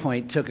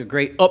PowerPoint took a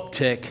great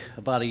uptick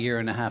about a year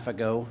and a half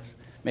ago,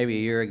 maybe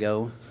a year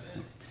ago.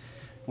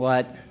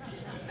 What?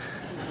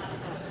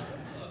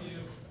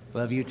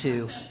 Love you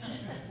too.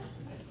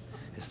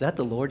 Is that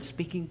the Lord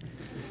speaking?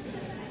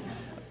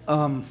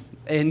 I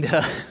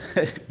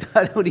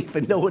don't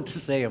even know what to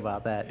say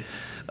about that.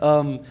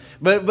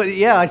 But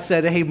yeah, I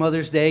said, hey,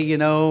 Mother's Day, you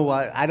know,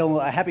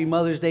 Happy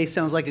Mother's Day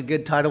sounds like a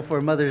good title for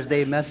a Mother's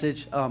Day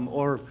message,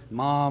 or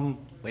Mom,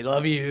 we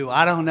love you.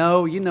 I don't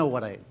know, you know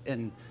what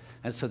and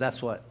so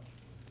that's what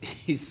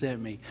he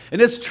sent me.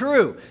 And it's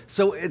true.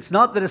 So it's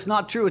not that it's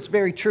not true, it's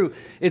very true.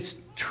 It's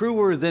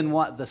truer than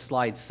what the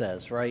slide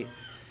says, right?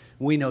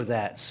 We know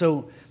that.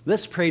 So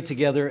let's pray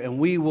together, and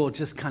we will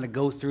just kind of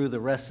go through the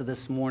rest of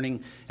this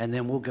morning, and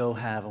then we'll go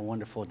have a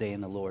wonderful day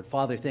in the Lord.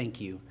 Father, thank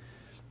you.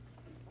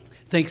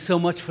 Thanks so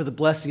much for the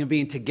blessing of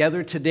being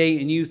together today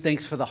in you.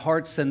 Thanks for the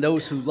hearts and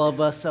those who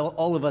love us,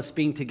 all of us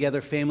being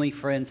together, family,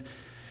 friends,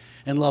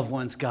 and loved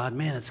ones. God,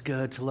 man, it's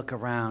good to look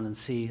around and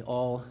see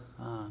all,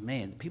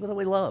 people that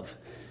we love,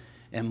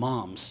 and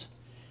moms.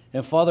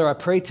 And Father, I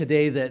pray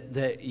today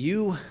that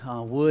you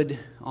would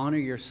honor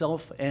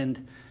yourself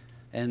and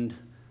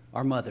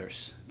our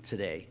mothers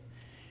today.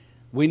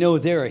 We know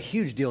they're a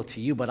huge deal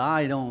to you, but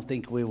I don't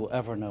think we will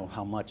ever know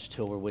how much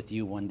till we're with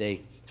you one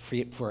day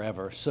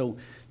forever. So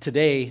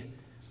today,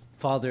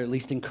 Father, at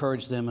least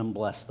encourage them and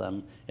bless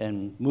them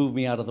and move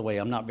me out of the way.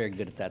 I'm not very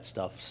good at that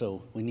stuff,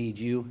 so we need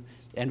you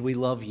and we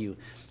love you.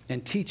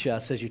 And teach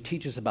us, as you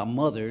teach us about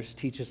mothers,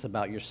 teach us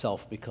about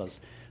yourself, because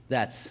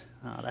that's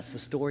the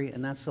story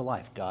and that's the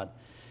life, God.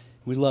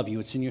 We love you.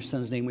 It's in your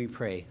Son's name we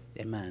pray.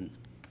 Amen.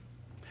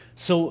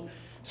 So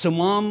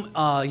Mom,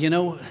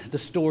 the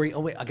story. Oh,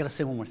 wait, I got to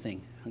say one more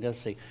thing.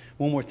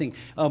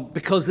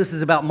 Because this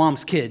is about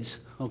Mom's kids,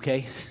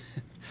 okay?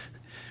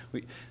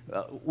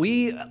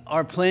 We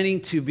are planning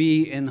to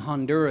be in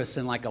Honduras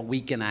in like a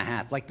week and a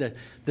half. Like the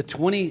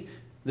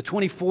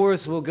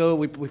 24th, we'll go.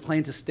 We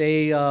plan to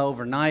stay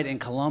overnight in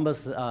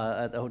Columbus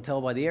at the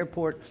hotel by the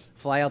airport,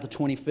 fly out the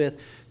 25th,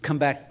 come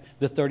back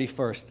the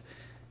 31st.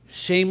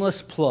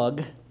 Shameless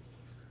plug.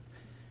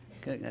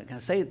 Can I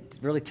say it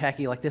really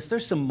tacky like this?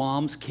 There's some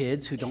moms'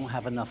 kids who don't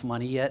have enough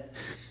money yet.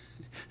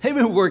 They've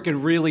been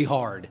working really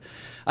hard.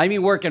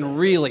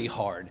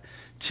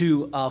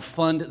 To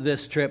fund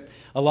this trip.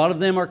 A lot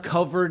of them are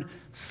covered,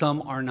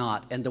 some are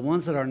not. And the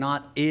ones that are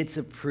not, it's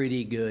a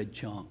pretty good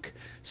chunk.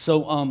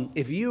 So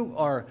if you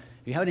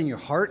have it in your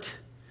heart,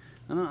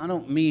 I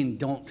don't mean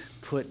don't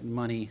put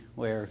money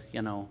where,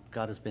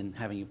 God has been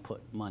having you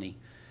put money.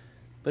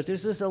 But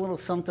there's just a little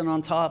something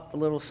on top, a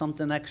little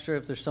something extra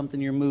if there's something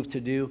you're moved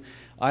to do.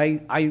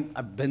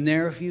 I've been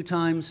there a few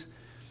times.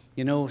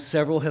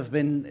 Several have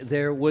been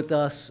there with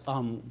us.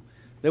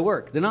 They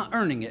work. They're not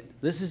earning it.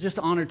 This is just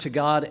honor to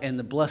God and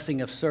the blessing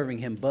of serving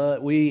Him.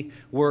 But we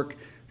work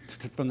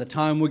from the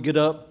time we get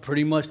up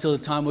pretty much till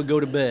the time we go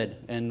to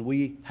bed. And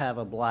we have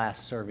a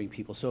blast serving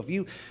people. So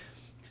you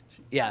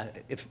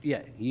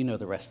know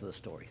the rest of the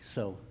story.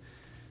 So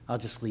I'll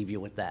just leave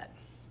you with that.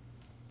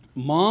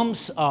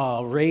 Moms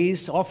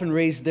often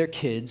raise their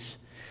kids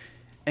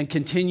and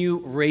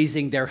continue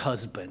raising their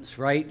husbands,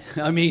 right?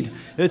 I mean,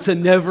 it's a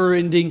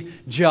never-ending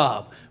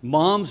job.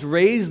 Moms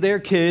raise their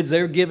kids.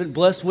 They're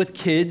blessed with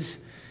kids.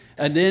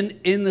 And then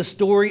in the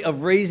story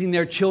of raising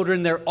their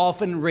children, they're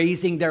often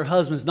raising their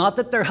husbands. Not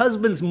that their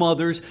husbands'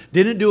 mothers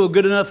didn't do a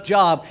good enough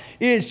job.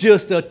 It's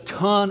just a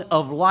ton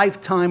of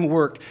lifetime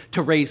work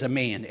to raise a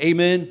man.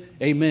 Amen,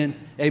 amen,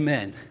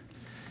 amen.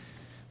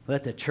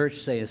 Let the church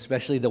say,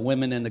 especially the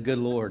women and the good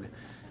Lord.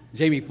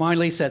 Jamie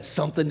finally said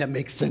something that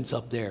makes sense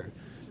up there.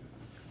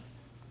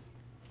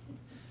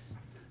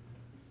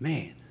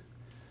 Man,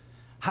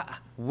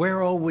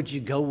 where all would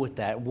you go with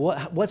that?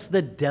 What's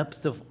the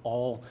depth of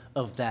all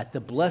of that? The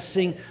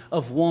blessing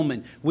of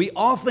woman. We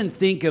often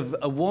think of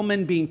a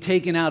woman being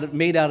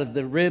made out of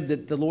the rib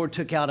that the Lord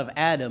took out of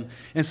Adam.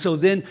 And so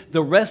then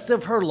the rest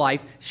of her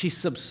life, she's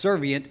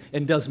subservient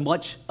and does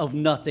much of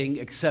nothing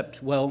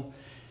except,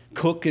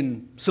 cook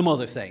and some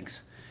other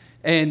things.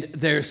 And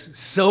there's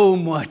so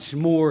much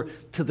more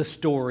to the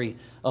story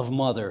of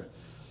mother.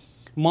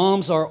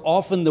 Moms are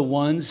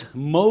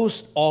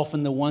most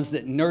often the ones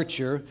that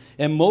nurture,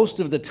 and most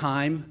of the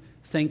time,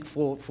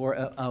 thankful for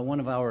one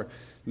of our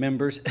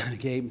members,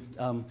 Gabe,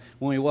 when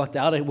we walked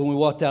out and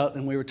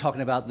we were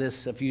talking about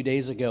this a few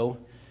days ago,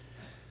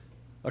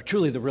 are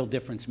truly the real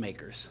difference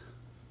makers.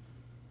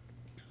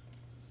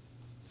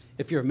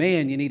 If you're a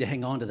man, you need to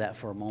hang on to that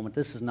for a moment.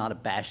 This is not a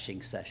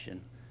bashing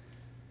session.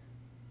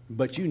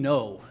 But you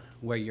know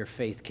where your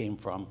faith came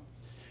from.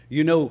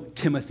 You know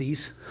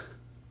Timothy's,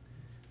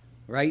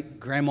 right?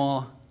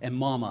 Grandma and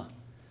mama.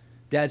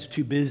 Dad's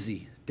too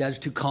busy. Dad's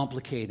too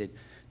complicated.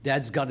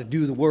 Dad's got to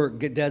do the work.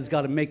 Dad's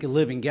got to make a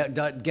living.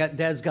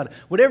 Dad's got to...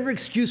 Whatever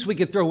excuse we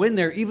could throw in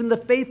there, even the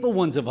faithful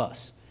ones of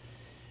us.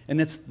 And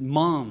it's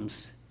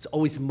moms. It's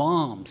always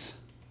moms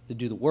that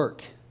do the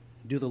work,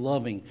 do the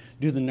loving,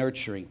 do the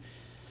nurturing.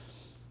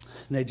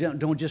 And they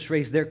don't just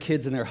raise their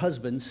kids and their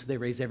husbands. They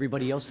raise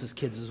everybody else's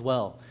kids as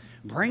well.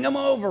 Bring them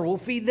over. We'll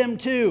feed them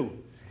too.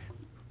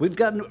 We've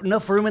got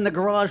enough room in the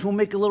garage. We'll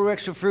make a little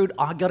extra fruit.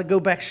 I got to go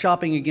back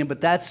shopping again. But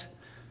that's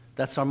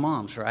our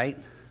moms, right?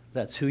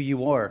 That's who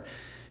you are.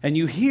 And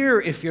you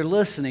hear, if you're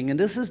listening, and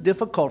this is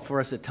difficult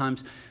for us at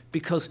times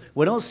because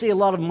we don't see a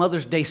lot of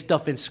Mother's Day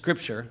stuff in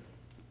Scripture.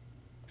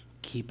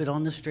 Keep it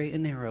on the straight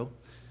and narrow.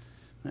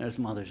 There's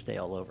Mother's Day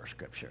all over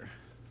Scripture.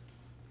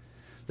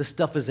 This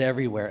stuff is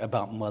everywhere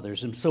about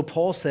mothers. And so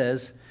Paul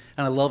says,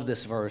 and I love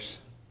this verse,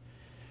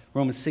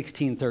 Romans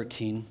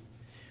 16:13.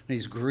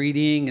 He's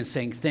greeting and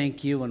saying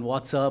thank you and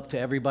what's up to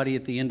everybody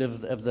at the end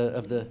of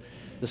the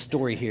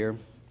story here.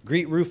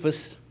 Greet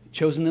Rufus,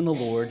 chosen in the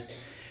Lord,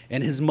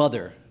 and his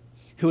mother,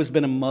 who has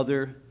been a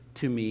mother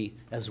to me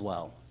as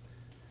well.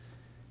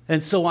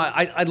 And so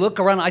I look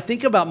around, I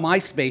think about my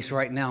space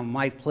right now,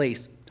 my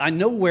place. I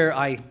know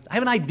I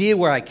have an idea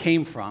where I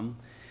came from,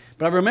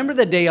 but I remember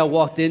the day I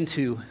walked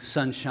into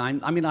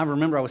Sunshine. I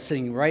remember I was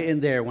sitting right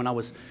in there when I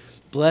was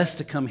blessed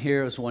to come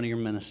here as one of your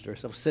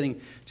ministers. I was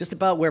sitting just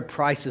about where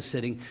Price is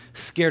sitting,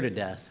 scared to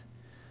death.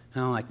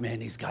 And I'm like, man,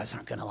 these guys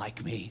aren't going to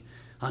like me.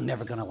 I'm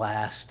never going to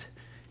last.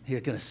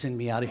 He's going to send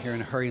me out of here in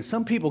a hurry. And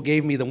some people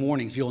gave me the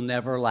warnings, you'll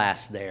never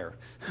last there.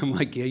 I'm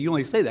like, yeah, you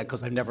only say that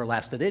because I've never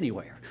lasted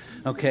anywhere.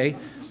 Okay?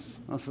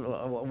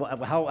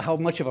 How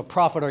much of a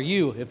prophet are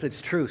you if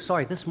it's true?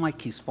 Sorry, this mic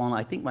keeps falling.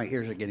 I think my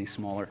ears are getting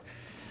smaller.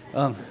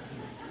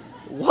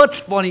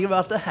 What's funny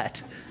about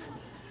that?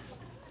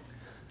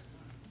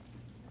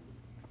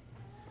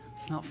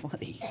 It's not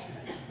funny.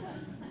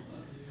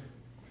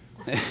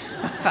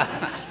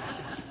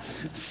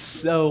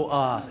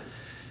 So,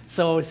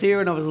 so I was here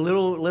and I was a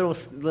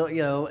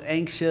little,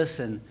 anxious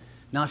and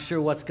not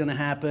sure what's going to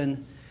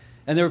happen.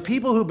 And there were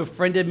people who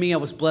befriended me. I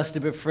was blessed to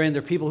befriend.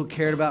 There are people who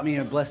cared about me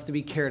and are blessed to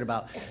be cared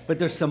about. But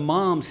there's some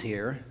moms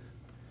here.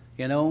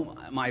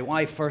 My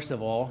wife, first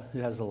of all, who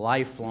has a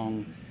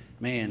lifelong,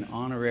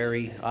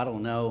 honorary, I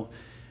don't know.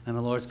 And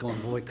the Lord's going,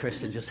 boy,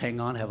 Kristen, just hang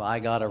on. Have I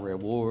got a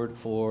reward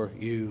for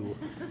you?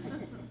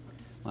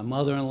 My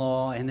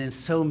mother-in-law, and then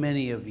so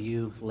many of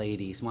you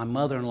ladies. My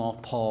mother-in-law,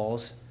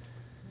 Paul's.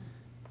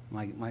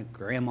 My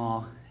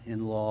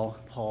grandma-in-law,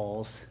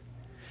 Paul's.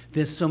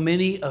 There's so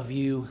many of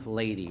you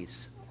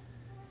ladies.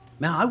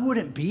 Now, I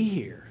wouldn't be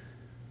here.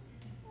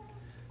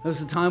 There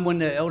was a time when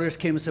the elders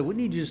came and said, we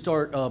need you to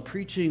start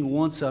preaching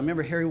once. I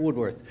remember Harry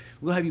Woodworth.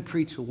 We're going to have you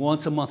preach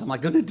once a month. I'm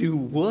like, going to do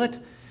what?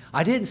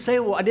 I didn't say,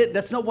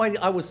 that's not why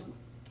I was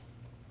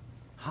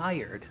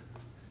hired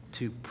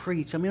to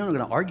preach. I'm not going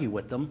to argue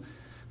with them.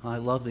 I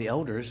love the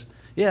elders.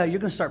 Yeah, you're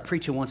going to start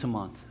preaching once a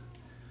month.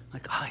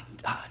 Like,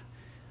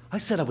 I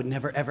said I would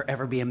never, ever,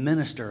 ever be a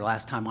minister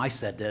last time I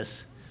said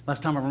this.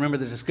 Last time I remember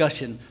the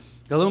discussion.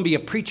 I don't be a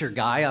preacher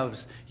guy. I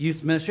was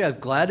youth ministry. I was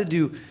glad to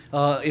do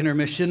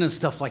intermission and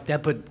stuff like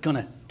that, but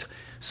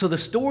So the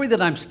story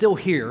that I'm still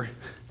here,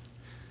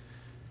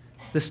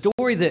 the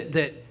story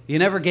that you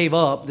never gave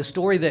up, the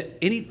story that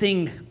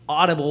anything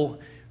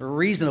audible or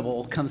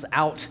reasonable comes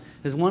out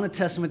is one, a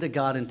testament to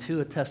God, and two,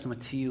 a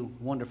testament to you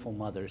wonderful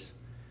mothers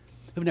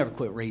who've never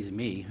quit raising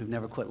me, who've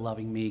never quit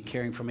loving me,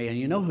 caring for me, and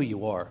you know who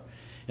you are.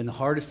 In the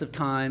hardest of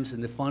times,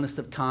 in the funnest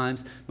of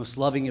times, most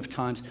loving of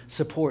times,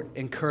 support,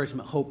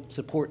 encouragement,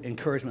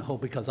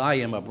 hope, because I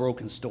am a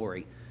broken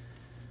story.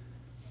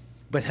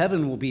 But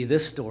heaven will be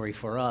this story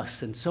for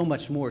us, and so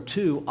much more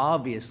too,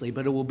 obviously,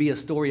 but it will be a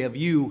story of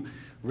you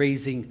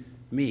raising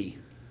me.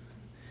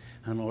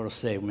 And the Lord will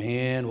say,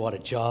 man, what a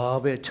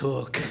job it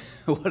took.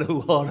 What a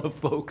lot of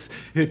folks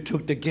it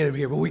took to get him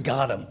here, but we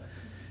got him.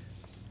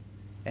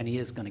 And he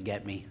is going to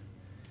get me.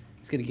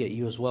 He's going to get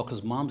you as well,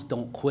 because moms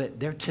don't quit.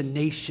 They're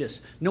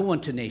tenacious. No one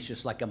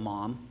tenacious like a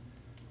mom.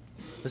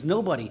 There's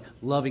nobody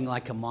loving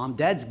like a mom.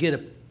 Dads get to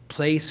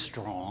play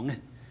strong.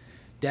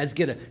 Dads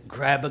get to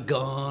grab a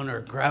gun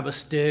or grab a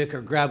stick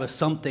or grab a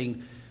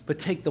something, but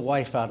take the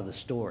wife out of the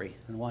story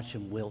and watch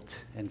him wilt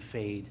and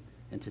fade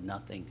into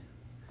nothing.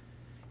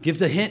 Give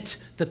the hint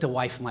that the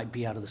wife might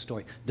be out of the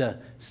story. The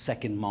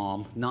second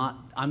mom.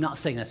 I'm not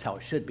saying that's how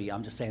it should be.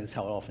 I'm just saying that's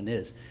how it often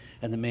is.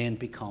 And the man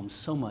becomes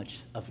so much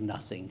of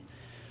nothing.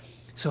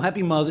 So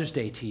happy Mother's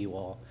Day to you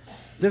all.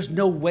 There's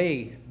no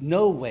way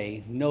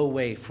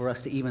for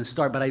us to even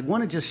start. But I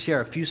want to just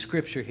share a few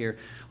scripture here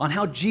on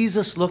how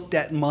Jesus looked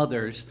at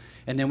mothers.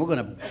 And then we're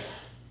going to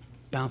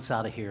bounce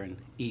out of here and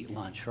eat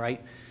lunch,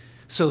 right?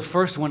 So the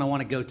first one I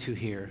want to go to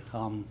here,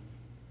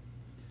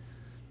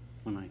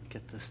 when I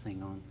get this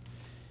thing on,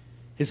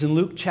 is in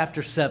Luke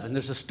chapter 7.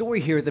 There's a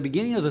story here at the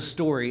beginning of the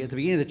story, at the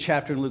beginning of the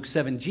chapter in Luke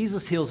 7.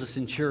 Jesus heals a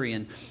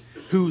centurion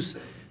who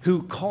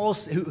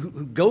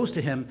goes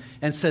to him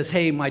and says,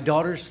 hey, my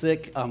daughter's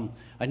sick.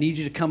 I need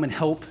you to come and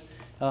help.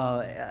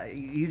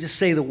 You just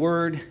say the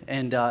word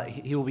and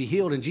he will be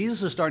healed. And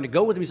Jesus is starting to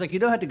go with him. He's like, you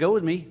don't have to go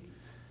with me.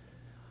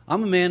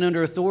 I'm a man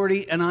under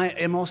authority, and I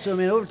am also a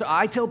man over.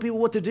 I tell people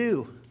what to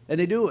do, and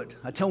they do it.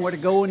 I tell them where to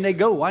go, and they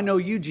go. I know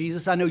you,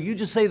 Jesus. I know you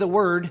just say the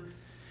word.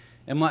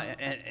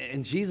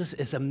 And Jesus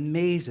is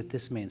amazed at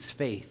this man's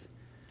faith.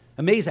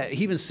 Amazed at it.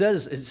 He even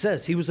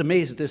says he was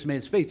amazed at this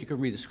man's faith. You can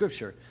read the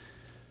scripture.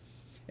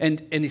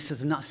 And he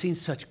says, I've not seen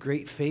such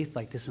great faith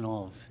like this in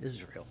all of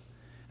Israel.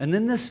 And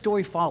then this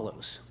story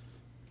follows.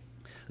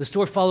 The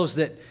story follows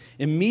that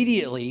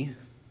immediately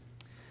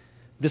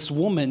this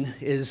woman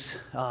is,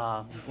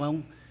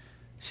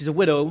 she's a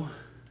widow,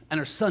 and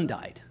her son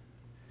died.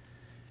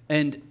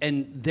 And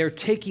they're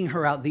taking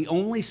her out, the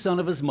only son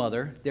of his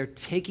mother, they're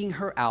taking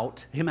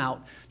him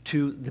out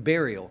to the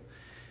burial.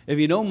 If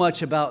you know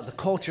much about the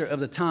culture of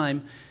the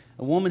time,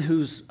 a woman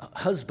who's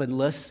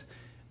husbandless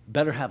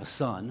better have a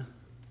son.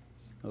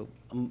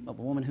 A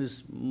woman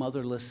who's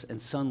motherless and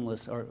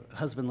sonless, or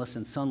husbandless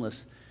and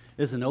sonless,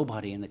 is a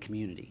nobody in the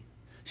community.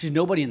 She's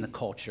nobody in the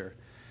culture.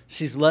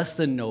 She's less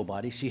than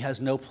nobody. She has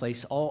no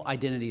place. All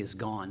identity is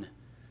gone.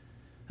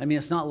 I mean,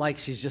 it's not like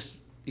she's just,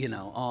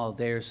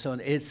 there's so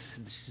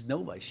she's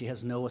nobody. She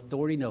has no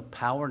authority, no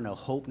power, no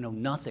hope, no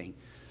nothing.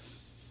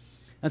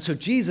 And so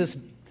Jesus,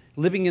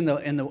 living in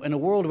a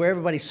world where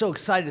everybody's so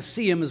excited to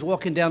see him, is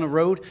walking down the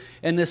road,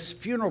 and this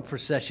funeral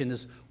procession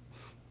is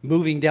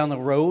moving down the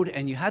road,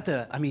 and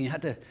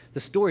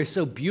the story is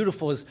so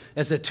beautiful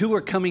as the two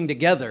are coming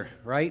together,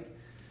 right?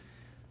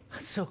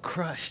 I'm so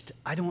crushed.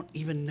 I don't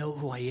even know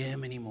who I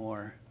am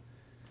anymore.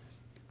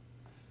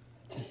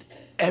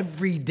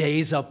 Every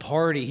day's a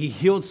party. He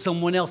healed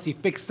someone else. He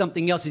fixed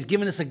something else. He's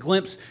given us a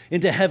glimpse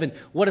into heaven,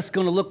 what it's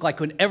going to look like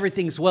when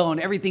everything's well and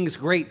everything's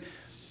great.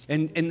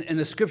 And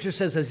the scripture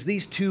says, as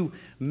these two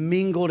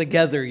mingle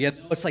together,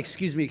 it's like,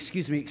 excuse me.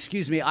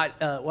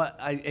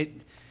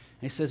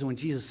 It says when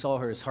Jesus saw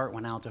her, his heart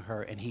went out to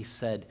her, and he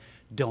said,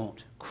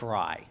 don't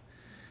cry.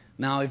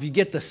 Now, if you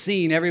get the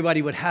scene,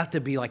 everybody would have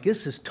to be like,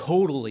 this is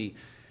totally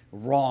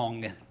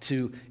wrong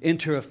to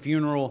enter a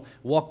funeral,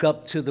 walk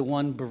up to the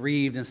one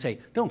bereaved and say,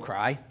 don't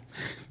cry.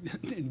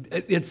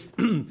 It's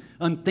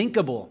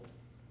unthinkable.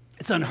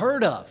 It's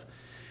unheard of.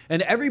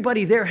 And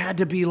everybody there had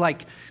to be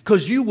like,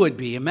 because you would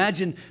be.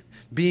 Imagine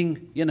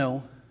being,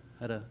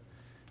 at a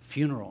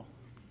funeral.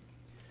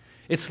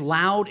 It's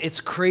loud, it's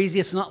crazy.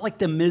 It's not like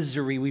the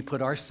misery we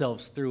put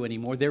ourselves through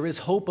anymore. There is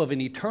hope of an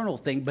eternal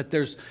thing, but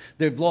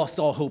they've lost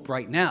all hope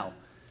right now.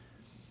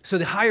 So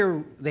they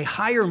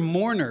hire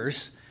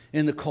mourners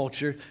in the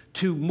culture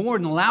to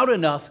mourn loud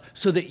enough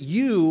so that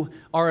you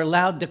are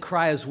allowed to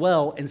cry as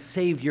well and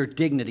save your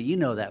dignity. You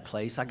know that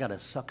place. I got to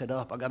suck it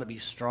up. I got to be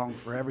strong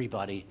for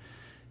everybody,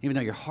 even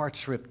though your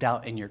heart's ripped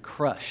out and you're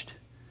crushed.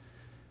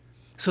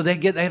 So they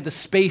have the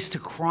space to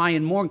cry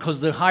and mourn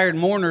because the hired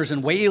mourners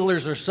and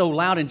wailers are so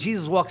loud. And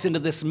Jesus walks into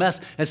this mess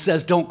and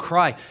says, don't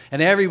cry.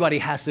 And everybody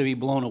has to be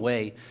blown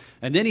away.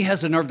 And then he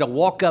has the nerve to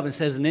walk up and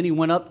says, and then he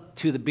went up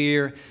to the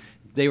bier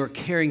they were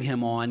carrying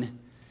him on.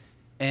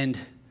 And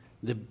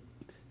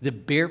the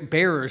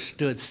bearers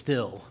stood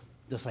still.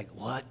 Just like,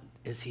 what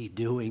is he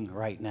doing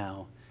right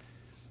now?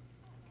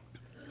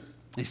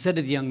 He said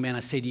to the young man,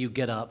 I say to you,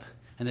 get up.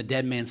 And the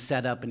dead man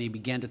sat up and he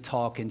began to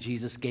talk. And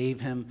Jesus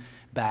gave him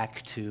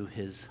back to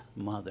his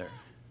mother.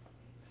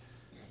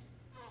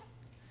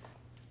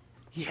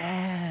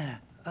 Yeah,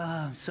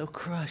 I'm so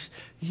crushed.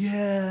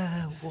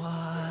 Yeah,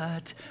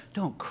 what?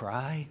 Don't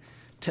cry.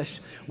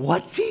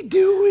 What's he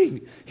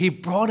doing? He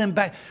brought him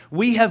back.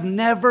 We have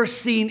never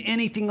seen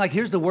anything like,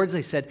 here's the words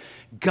they said,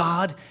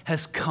 God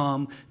has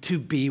come to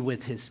be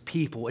with his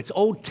people. It's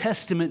Old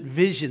Testament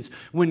visions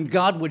when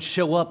God would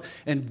show up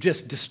and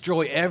just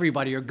destroy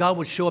everybody, or God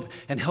would show up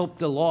and help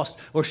the lost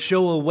or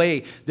show a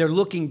way. They're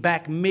looking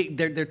back,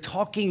 they're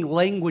talking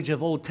language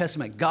of Old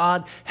Testament.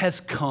 God has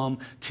come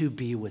to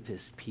be with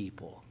his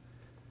people.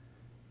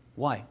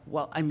 Why?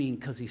 Well,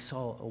 because he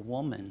saw a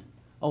woman.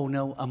 Oh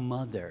no, a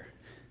mother.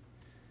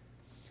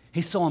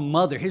 He saw a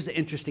mother. Here's the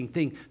interesting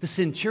thing. The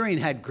centurion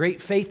had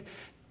great faith.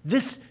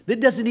 That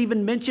doesn't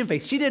even mention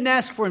faith. She didn't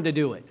ask for him to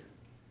do it.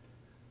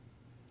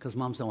 Because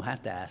moms don't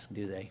have to ask,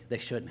 do they? They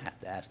shouldn't have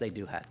to ask. They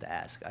do have to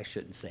ask. I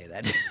shouldn't say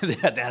that. They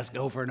have to ask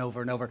over and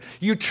over and over.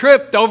 You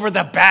tripped over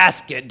the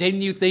basket.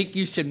 Didn't you think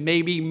you should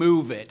maybe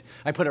move it?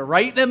 I put it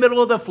right in the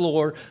middle of the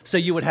floor so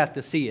you would have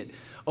to see it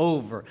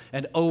over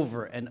and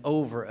over and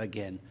over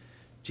again.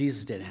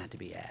 Jesus didn't have to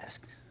be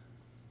asked.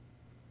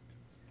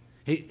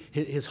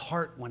 His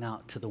heart went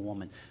out to the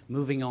woman.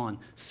 Moving on.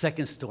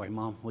 Second story.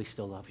 Mom, we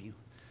still love you.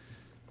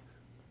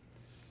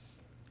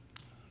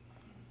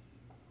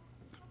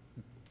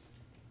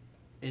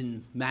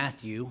 In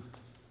Matthew,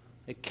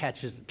 it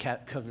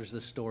covers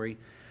the story.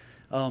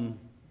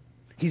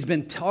 He's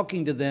been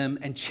talking to them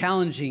and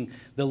challenging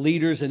the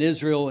leaders in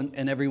Israel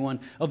and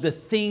everyone of the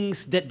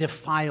things that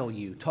defile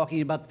you,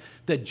 talking about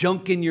the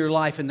junk in your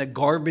life and the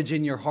garbage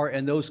in your heart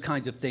and those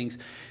kinds of things.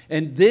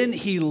 And then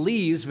he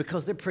leaves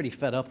because they're pretty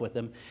fed up with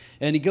him.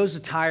 And he goes to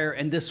Tyre,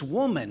 and this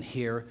woman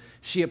here,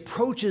 she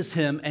approaches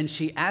him and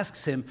she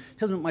asks him,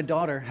 tells him, my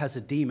daughter has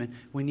a demon.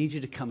 We need you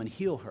to come and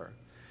heal her.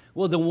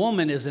 Well, the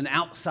woman is an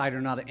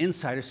outsider, not an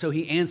insider, so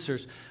he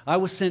answers, I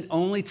was sent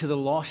only to the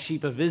lost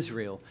sheep of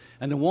Israel.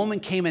 And the woman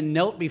came and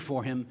knelt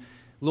before him.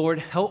 Lord,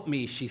 help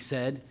me, she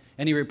said.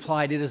 And he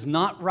replied, it is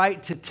not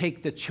right to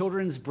take the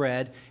children's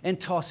bread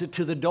and toss it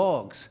to the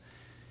dogs.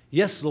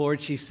 Yes, Lord,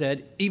 she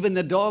said, even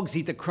the dogs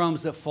eat the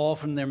crumbs that fall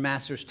from their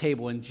master's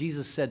table. And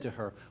Jesus said to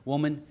her,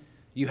 woman,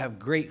 you have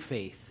great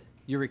faith.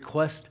 Your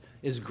request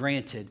is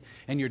granted.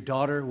 And your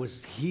daughter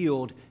was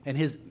healed, and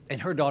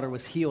her daughter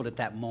was healed at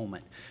that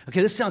moment.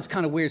 Okay, this sounds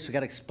kind of weird, so I got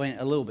to explain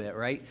it a little bit,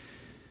 right?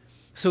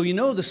 So you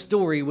know the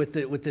story with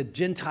the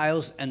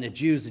Gentiles and the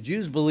Jews. The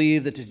Jews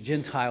believed that the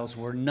Gentiles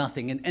were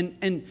nothing.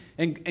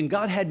 And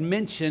God had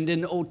mentioned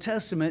in the Old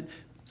Testament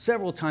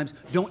several times,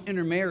 don't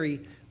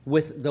intermarry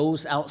with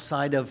those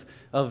outside of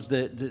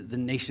the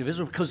nation of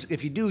Israel, because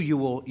if you do,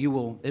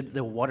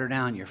 they'll water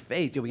down your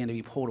faith. You'll begin to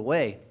be pulled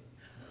away.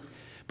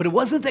 But it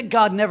wasn't that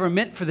God never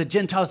meant for the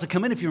Gentiles to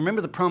come in. If you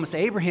remember, the promise to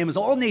Abraham is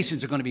all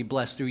nations are going to be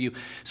blessed through you.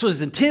 So his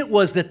intent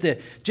was that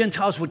the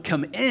Gentiles would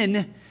come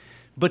in.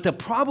 But the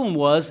problem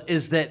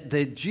is that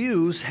the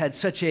Jews had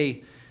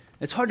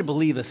it's hard to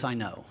believe this, I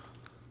know.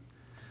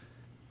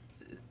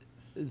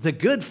 The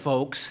good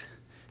folks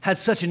had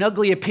such an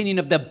ugly opinion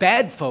of the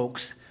bad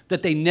folks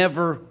that they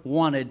never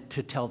wanted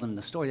to tell them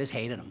the story. They just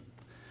hated them.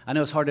 I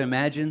know it's hard to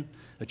imagine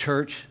a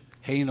church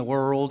hating the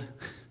world.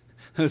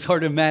 It's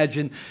hard to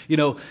imagine,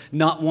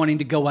 not wanting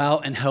to go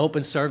out and help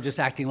and serve, just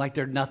acting like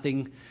they're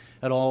nothing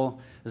at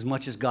all. As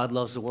much as God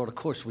loves the world, of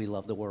course we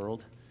love the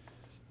world.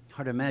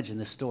 Hard to imagine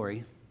this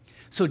story.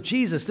 So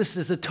Jesus, this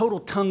is a total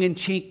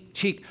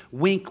tongue-in-cheek,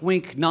 wink,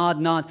 wink, nod,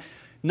 not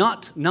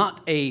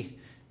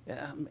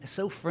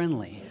so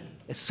friendly.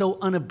 It's so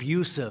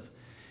unabusive.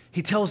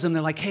 He tells them,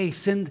 they're like, hey,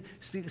 send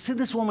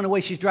this woman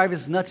away. She's driving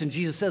us nuts. And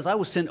Jesus says, I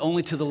was sent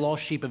only to the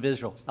lost sheep of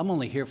Israel. I'm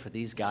only here for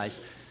these guys.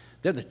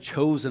 They're the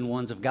chosen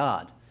ones of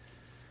God.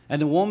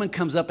 And the woman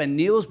comes up and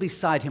kneels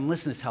beside him.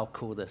 Listen to how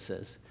cool this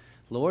is.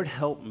 Lord,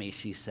 help me,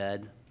 she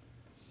said.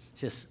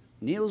 Just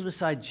kneels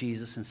beside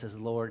Jesus and says,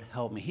 Lord,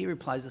 help me. He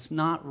replies, it's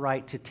not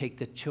right to take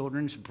the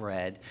children's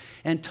bread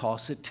and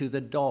toss it to the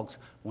dogs.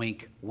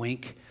 Wink,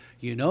 wink.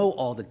 You know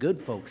all the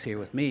good folks here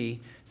with me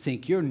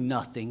think you're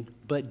nothing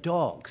but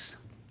dogs.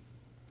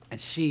 And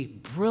she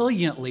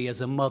brilliantly,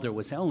 as a mother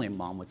would say, only a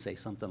mom would say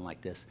something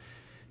like this,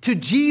 to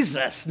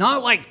Jesus,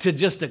 not like to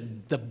just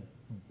the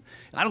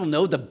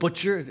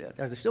butcher.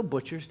 Are there still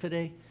butchers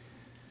today?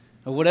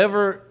 Or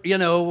whatever,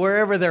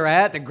 wherever they're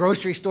at, the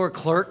grocery store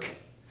clerk.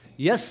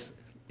 Yes,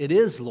 it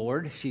is,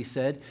 Lord, she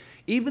said.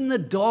 Even the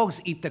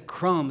dogs eat the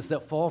crumbs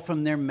that fall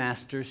from their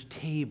master's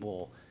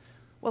table.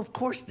 Well, of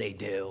course they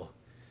do.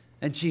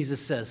 And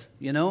Jesus says,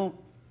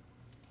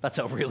 that's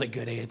a really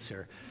good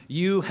answer.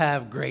 You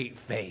have great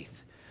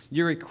faith.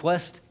 Your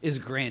request is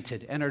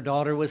granted. And her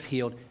daughter was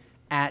healed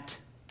at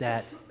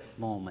that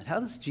moment. How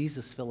does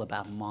Jesus feel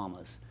about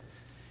mamas?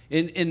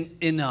 In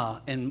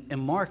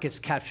Mark, it's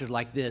captured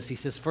like this. He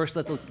says, first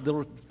let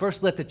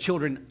the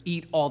children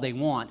eat all they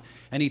want.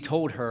 And he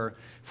told her,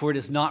 for it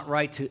is not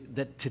right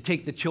to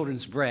take the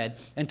children's bread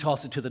and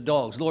toss it to the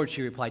dogs. Lord,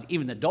 she replied,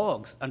 even the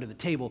dogs under the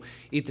table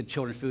eat the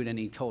children's food. And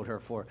he told her,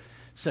 for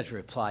such a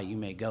reply, you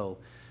may go.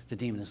 The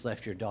demon has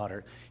left your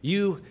daughter.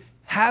 You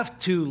have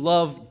to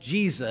love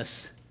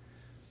Jesus.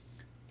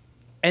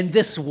 And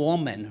this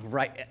woman,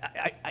 right?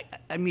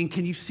 I mean,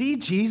 can you see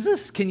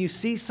Jesus? Can you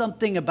see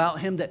something about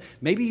him that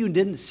maybe you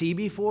didn't see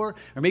before?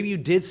 Or maybe you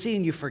did see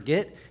and you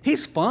forget?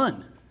 He's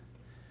fun.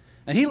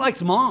 And he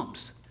likes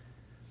moms.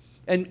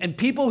 And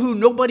people who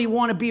nobody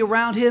want to be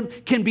around him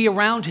can be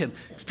around him.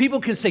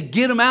 People can say,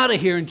 get him out of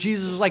here. And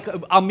Jesus is like,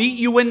 I'll meet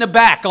you in the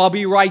back. I'll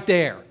be right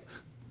there.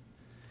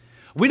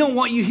 We don't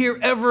want you here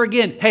ever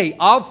again. Hey,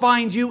 I'll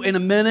find you in a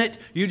minute.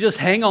 You just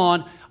hang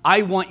on.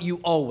 I want you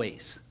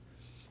always.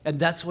 And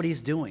that's what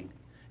he's doing.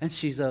 And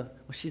she's a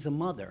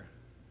mother.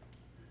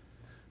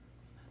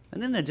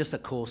 And then they're just a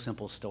cool,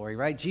 simple story,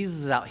 right? Jesus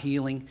is out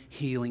healing,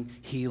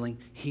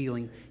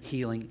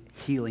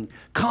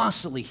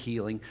 constantly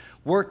healing,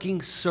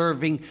 working,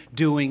 serving,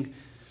 doing.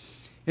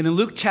 And in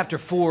Luke chapter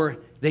 4,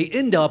 they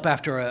end up,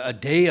 after a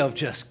day of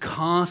just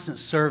constant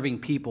serving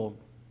people,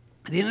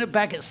 they end up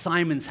back at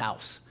Simon's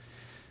house.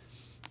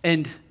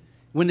 And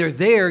when they're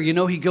there,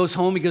 he goes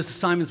home, he goes to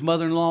Simon's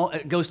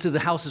mother-in-law, goes to the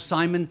house of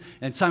Simon,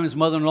 and Simon's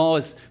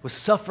mother-in-law was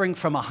suffering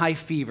from a high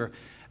fever.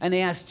 And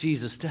they asked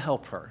Jesus to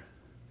help her.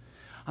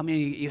 I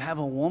mean, you have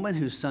a woman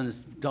whose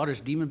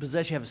daughter's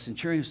demon-possessed, you have a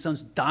centurion whose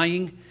son's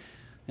dying,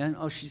 and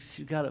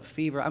she's got a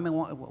fever. I mean,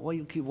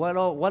 what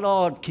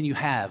all can you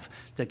have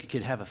that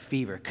could have a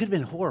fever? It could have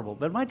been horrible,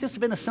 but it might just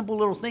have been a simple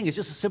little thing. It's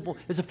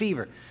a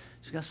fever.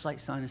 She's got a slight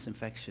sinus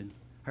infection.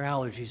 Her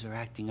allergies are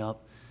acting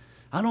up.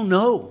 I don't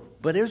know,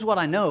 but here's what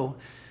I know.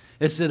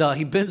 It's that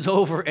he bends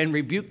over and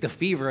rebuked the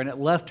fever, and it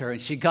left her, and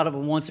she got up at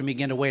once and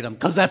began to wait on him,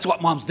 because that's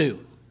what moms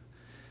do.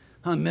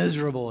 I'm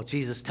miserable.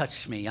 Jesus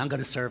touched me. I'm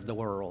going to serve the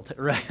world,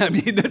 right? I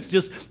mean, that's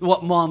just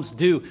what moms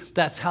do.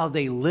 That's how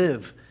they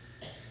live.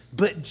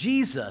 But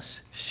Jesus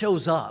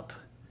shows up.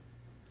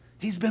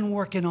 He's been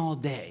working all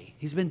day.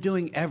 He's been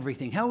doing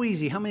everything. How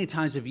many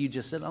times have you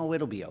just said, oh,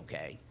 it'll be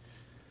okay?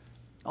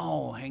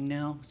 Oh, hang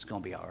now, it's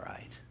going to be all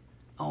right.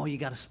 Oh, you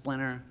got a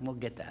splinter? We'll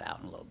get that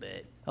out in a little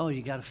bit. Oh,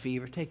 you got a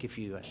fever? Take a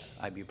few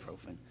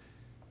ibuprofen.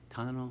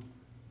 Tylenol.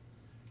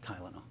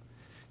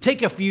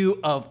 Take a few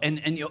and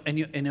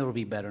it'll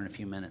be better in a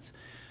few minutes.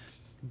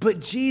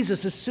 But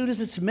Jesus, as soon as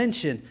it's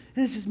mentioned,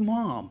 and it's his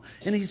mom,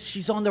 and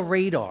she's on the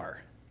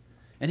radar,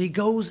 and he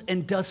goes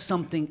and does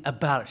something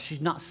about it.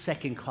 She's not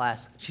second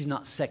class. She's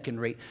not second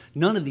rate.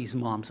 None of these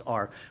moms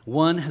are.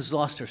 One has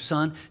lost her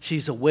son.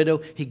 She's a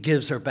widow. He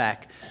gives her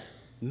back.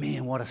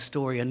 Man, what a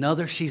story.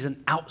 Another, she's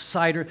an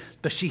outsider,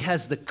 but she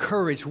has the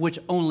courage, which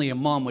only a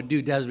mom would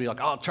do. Dad's be like,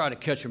 I'll try to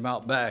catch him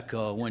out back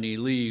when he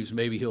leaves.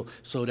 Maybe he'll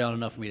slow down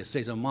enough for me to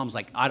say something. Mom's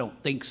like, I don't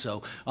think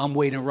so. I'm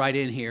waiting right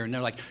in here. And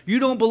they're like, you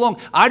don't belong.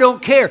 I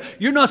don't care.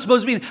 You're not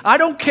supposed to be. I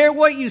don't care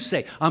what you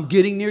say. I'm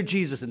getting near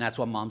Jesus, and that's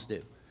what moms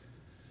do.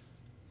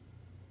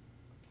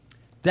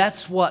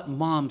 That's what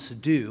moms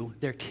do.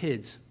 Their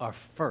kids are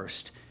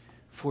first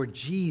for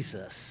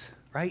Jesus,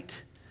 right?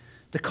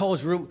 The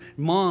college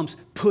moms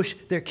push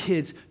their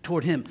kids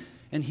toward him.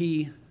 And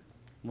he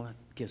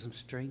gives them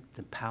strength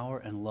and power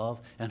and love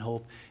and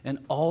hope and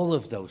all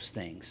of those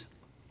things.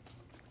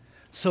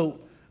 So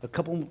a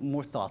couple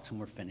more thoughts and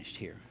we're finished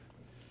here.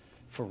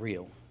 For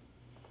real.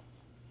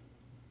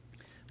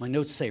 My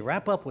notes say,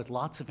 wrap up with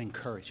lots of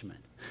encouragement.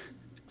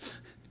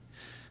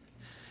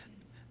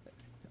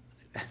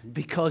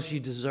 Because you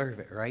deserve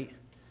it, right?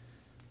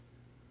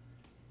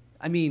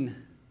 I mean,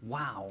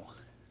 wow.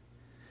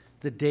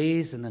 The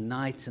days and the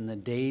nights and the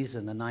days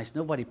and the nights.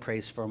 Nobody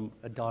prays for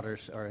a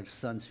daughter's or a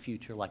son's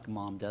future like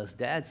mom does.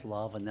 Dads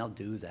love, and they'll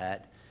do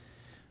that.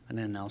 And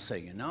then they'll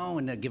say, and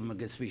they'll give them a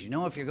good speech.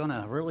 If you're going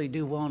to really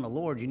do well in the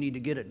Lord, you need to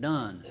get it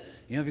done.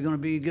 If you're going to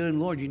be good in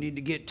the Lord, you need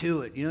to get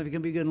to it. If you're going to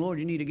be good in the Lord,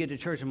 you need to get to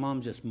church. And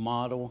moms just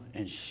model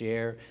and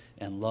share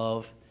and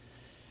love.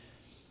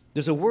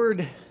 There's a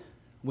word,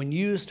 when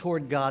used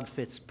toward God,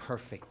 fits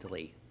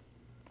perfectly.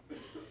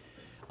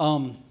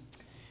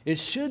 it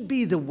should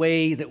be the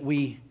way that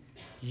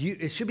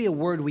it should be a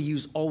word we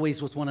use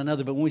always with one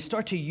another, but when we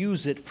start to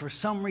use it, for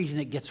some reason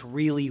it gets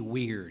really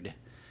weird.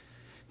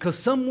 Because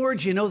some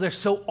words, they're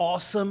so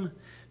awesome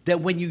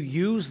that when you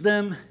use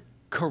them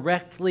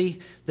correctly,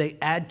 they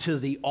add to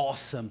the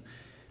awesome.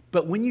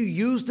 But when you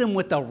use them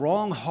with the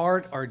wrong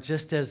heart or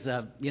just as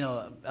a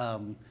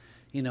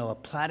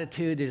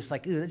platitude, it's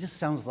like, it just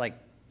sounds like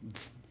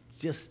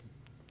just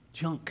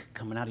junk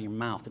coming out of your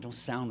mouth. It don't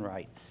sound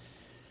right.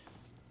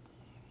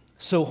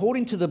 So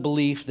holding to the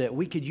belief that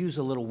we could use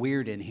a little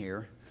weird in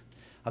here,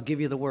 I'll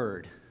give you the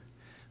word.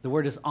 The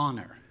word is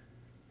honor.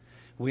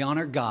 We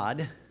honor God,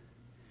 and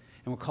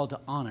we're called to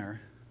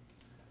honor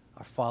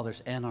our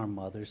fathers and our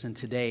mothers. And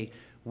today,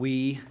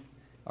 we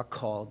are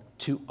called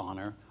to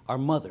honor our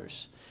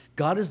mothers.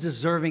 God is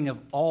deserving of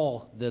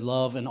all the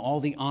love and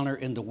all the honor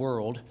in the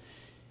world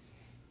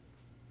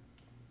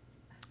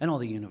and all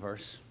the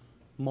universe,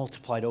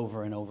 multiplied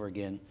over and over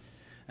again.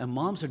 And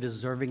moms are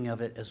deserving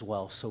of it as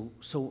well.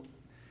 So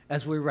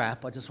as we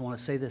wrap, I just want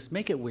to say this.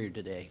 Make it weird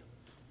today.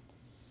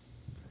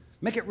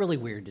 Make it really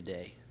weird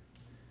today.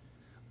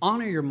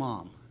 Honor your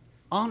mom.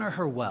 Honor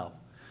her well.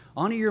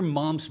 Honor your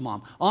mom's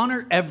mom.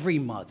 Honor every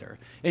mother.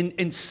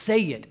 And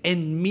say it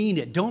and mean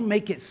it. Don't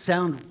make it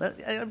sound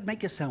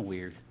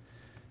weird.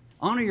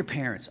 Honor your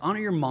parents. Honor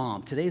your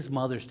mom. Today's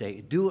Mother's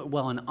Day. Do it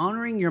well. And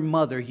honoring your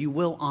mother, you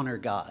will honor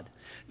God.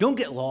 Don't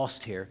get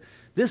lost here.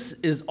 This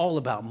is all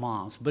about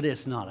moms, but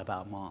it's not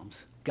about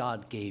moms.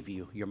 God gave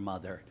you your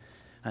mother.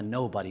 And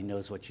nobody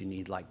knows what you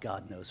need like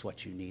God knows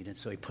what you need. And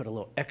so he put a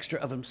little extra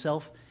of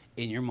himself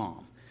in your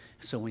mom.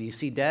 So when you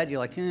see dad, you're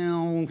like,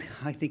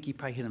 I think he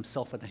probably hit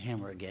himself with a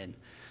hammer again.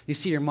 You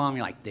see your mom,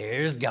 you're like,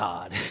 there's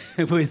God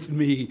with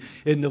me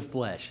in the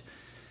flesh.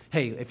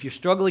 Hey, if you're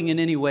struggling in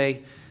any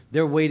way,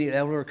 they're waiting.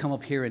 They'll come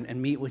up here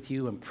and meet with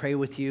you and pray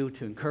with you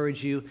to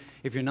encourage you.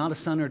 If you're not a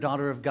son or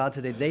daughter of God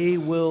today, they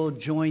will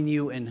join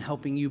you in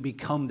helping you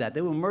become that.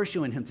 They will immerse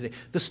you in him today.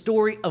 The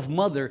story of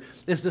mother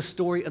is the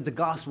story of the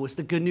gospel. It's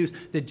the good news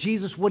that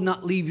Jesus would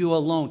not leave you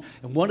alone.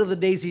 And one of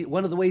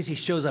the ways he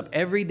shows up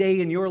every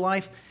day in your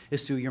life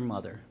is through your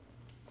mother.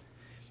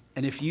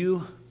 And if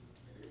you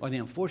are the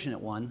unfortunate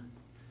one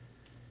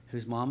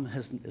whose mom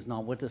is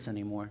not with us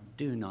anymore,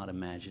 do not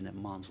imagine that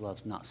mom's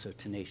love's not so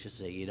tenacious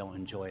that you don't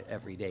enjoy it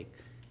every day,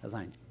 because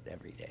I enjoy it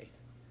every day.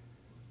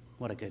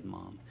 What a good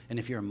mom. And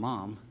if you're a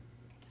mom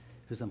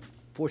who's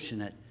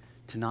unfortunate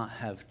to not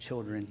have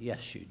children,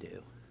 yes, you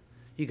do.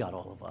 You got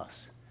all of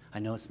us. I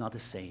know it's not the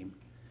same.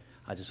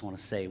 I just want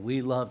to say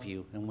we love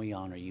you and we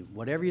honor you.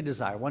 Whatever you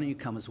desire, why don't you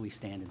come as we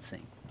stand and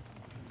sing?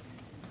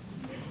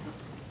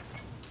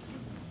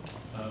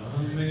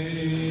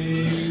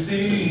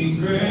 Amazing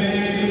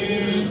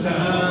grace,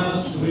 how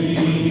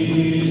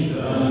sweet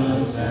the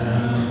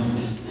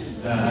sound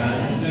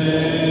that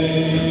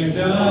saved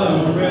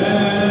a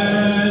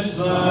wretch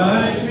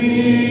like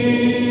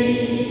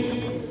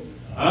me.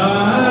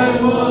 I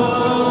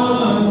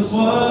once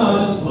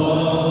was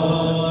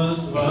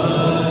lost,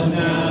 but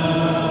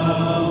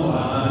now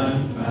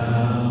I'm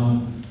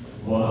found.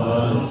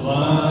 Was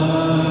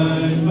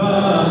blind,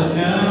 but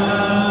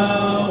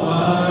now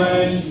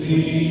I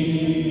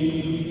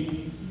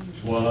see.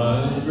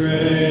 'Twas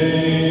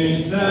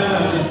grace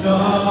that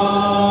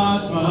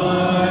taught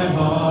my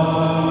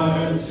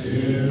heart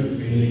to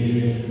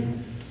fear,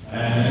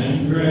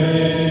 and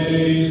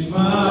grace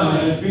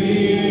my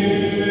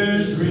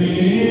fears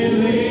relieved.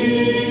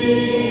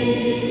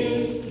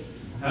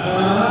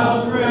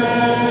 How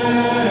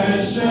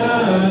precious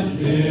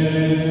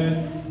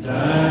did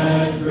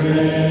that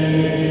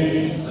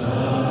grace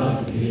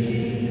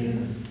appear,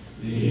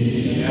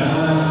 the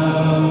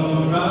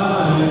hour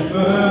I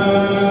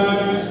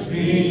first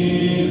believed.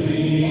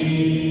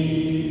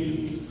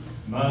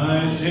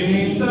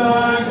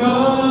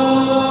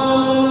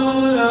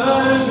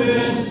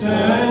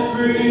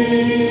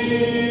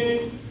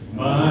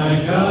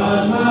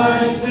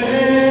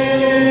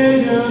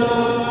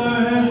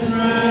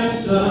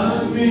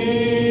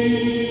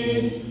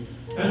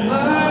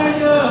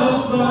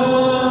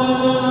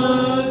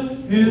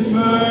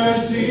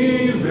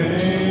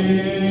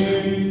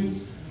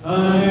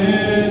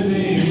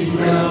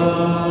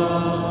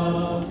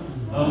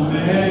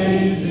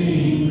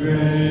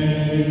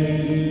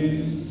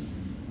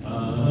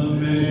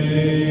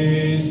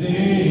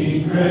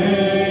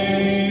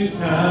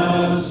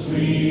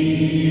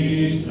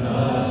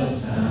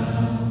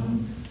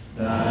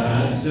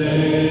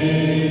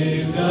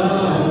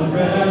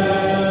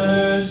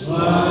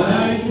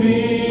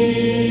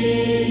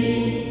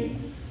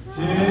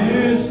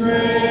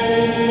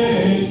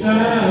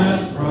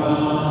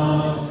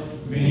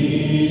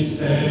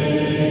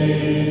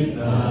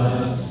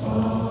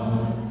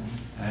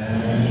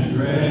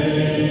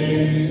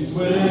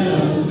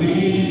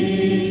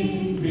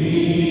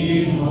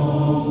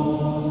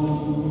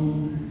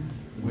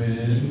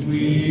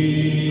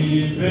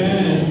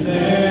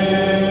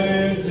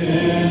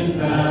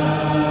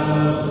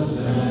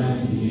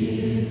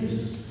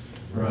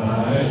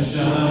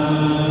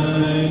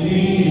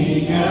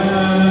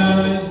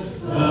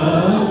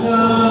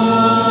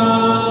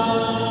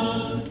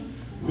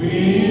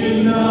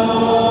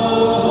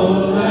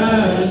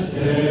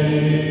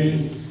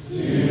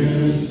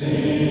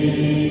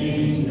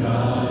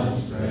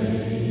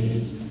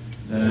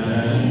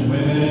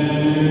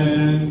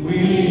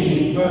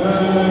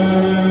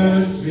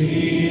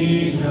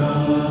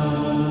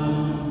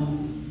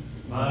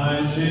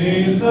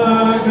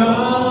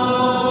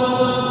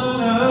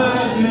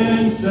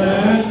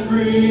 set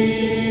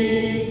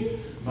free.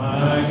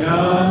 My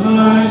God,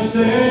 my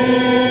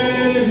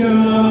Savior,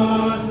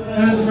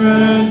 has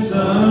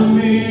ransomed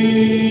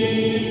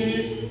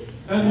me.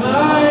 And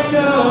like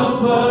a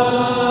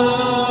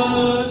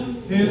flood,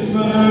 His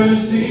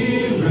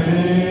mercy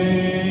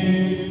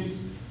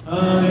reigns.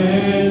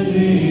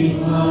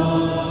 Unending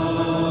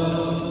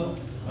love,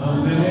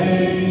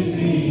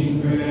 amazing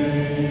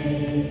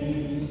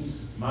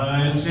grace.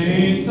 My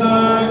chains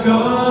are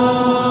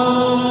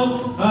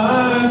gone,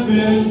 I've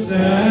been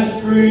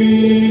set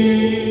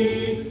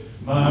free.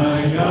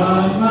 My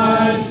God,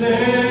 my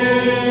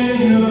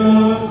Savior,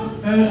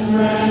 has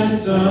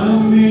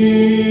ransomed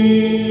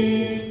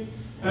me.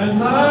 And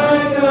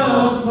like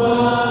a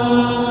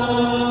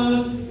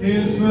flood,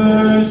 His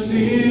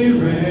mercy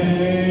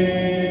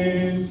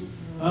reigns.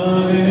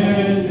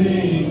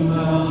 Unending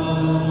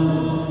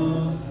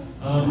love,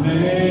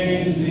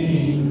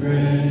 amazing grace.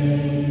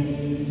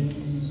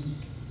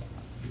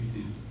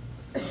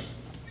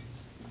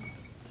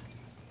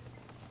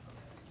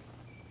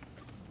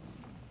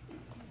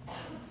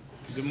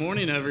 Good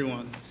morning,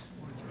 everyone.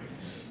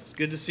 It's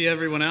good to see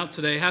everyone out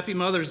today. Happy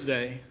Mother's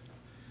Day.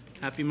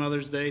 Happy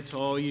Mother's Day to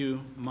all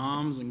you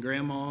moms and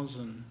grandmas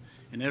and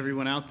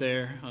everyone out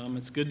there.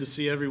 It's good to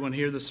see everyone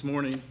here this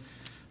morning.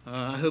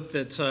 I hope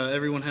that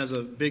everyone has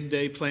a big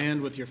day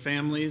planned with your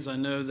families. I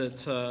know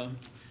that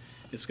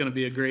it's going to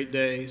be a great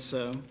day.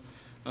 So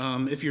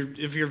if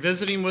you're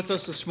visiting with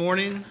us this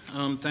morning,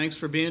 thanks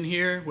for being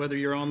here, whether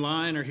you're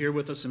online or here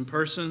with us in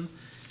person.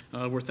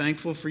 We're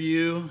thankful for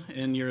you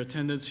and your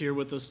attendance here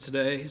with us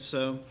today.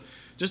 So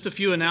just a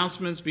few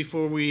announcements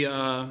before we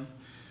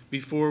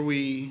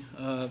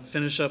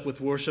finish up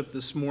with worship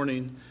this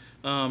morning.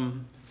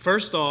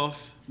 First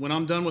off, when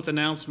I'm done with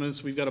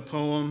announcements, we've got a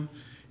poem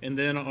and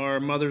then our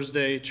Mother's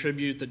Day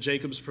tribute that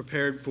Jacob's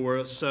prepared for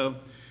us. So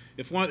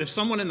if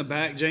someone in the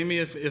back, Jamie,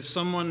 if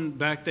someone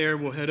back there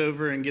will head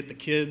over and get the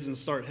kids and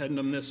start heading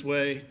them this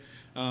way,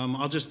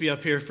 I'll just be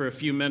up here for a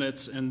few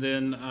minutes and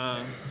then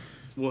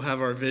we'll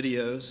have our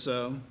videos.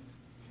 So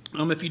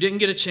if you didn't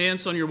get a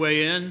chance on your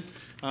way in,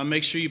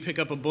 make sure you pick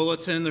up a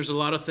bulletin. There's a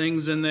lot of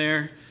things in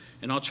there,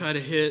 and I'll try to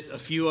hit a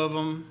few of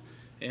them,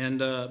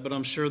 but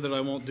I'm sure that I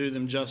won't do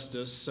them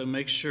justice. So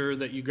make sure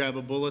that you grab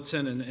a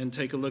bulletin and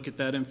take a look at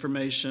that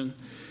information.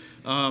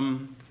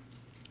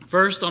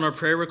 First, on our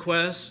prayer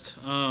request,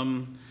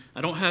 I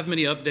don't have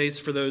many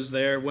updates for those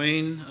there.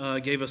 Wayne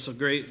gave us a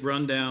great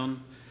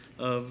rundown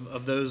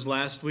of those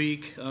last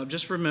week.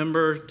 Just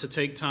remember to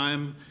take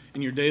time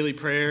in your daily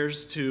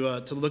prayers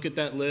to look at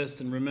that list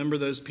and remember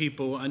those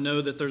people. I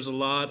know that there's a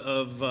lot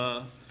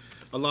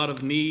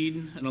of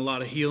need and a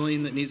lot of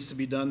healing that needs to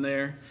be done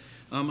there.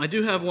 I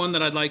do have one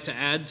that I'd like to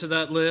add to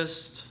that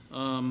list.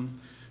 A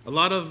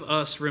lot of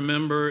us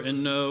remember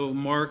and know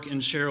Mark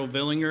and Cheryl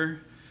Villinger.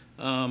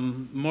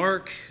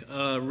 Mark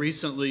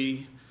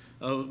recently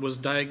was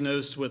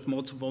diagnosed with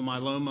multiple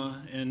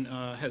myeloma and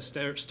has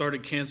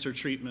started cancer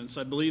treatments.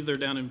 I believe they're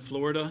down in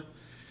Florida.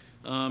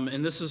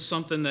 And this is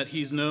something that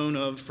he's known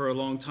of for a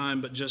long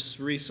time, but just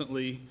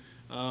recently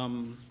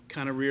kind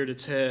of reared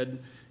its head.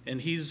 And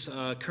he's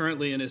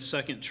currently in his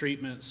second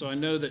treatment. So I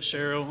know that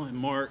Cheryl and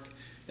Mark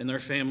and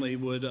their family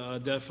would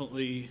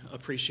definitely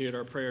appreciate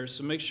our prayers.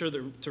 So make sure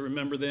to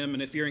remember them.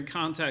 And if you're in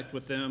contact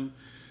with them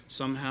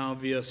somehow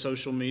via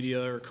social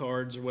media or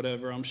cards or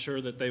whatever, I'm sure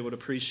that they would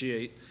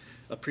appreciate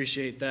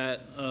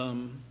that.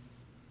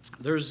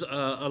 There's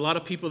a lot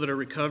of people that are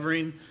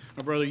recovering.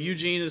 Our brother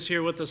Eugene is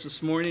here with us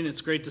this morning. It's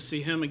great to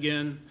see him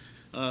again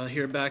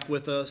here back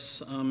with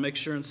us. Make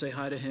sure and say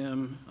hi to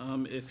him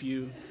if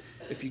you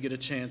get a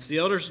chance.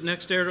 The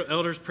next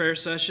elders prayer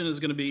session is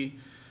going to be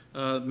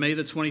May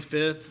the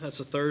 25th. That's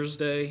a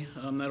Thursday.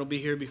 That'll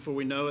be here before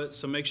we know it.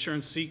 So make sure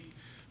and seek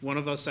one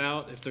of us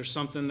out if there's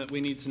something that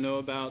we need to know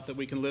about that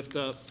we can lift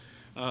up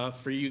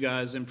for you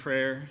guys in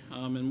prayer.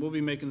 And we'll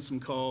be making some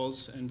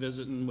calls and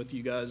visiting with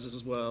you guys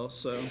as well.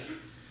 So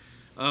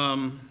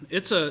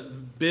it's a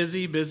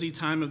busy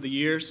time of the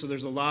year, so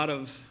there's a lot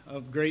of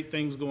great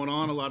things going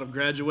on, a lot of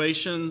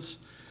graduations,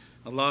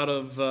 a lot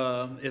of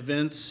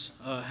events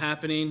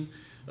happening.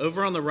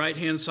 Over on the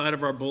right-hand side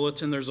of our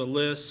bulletin, there's a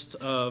list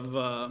of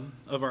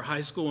our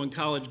high school and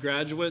college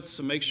graduates,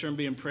 so make sure and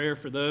be in prayer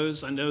for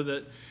those. I know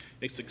that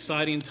it's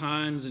exciting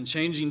times and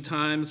changing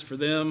times for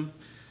them.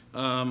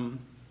 And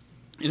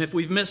if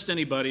we've missed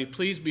anybody,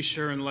 please be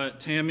sure and let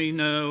Tammy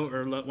know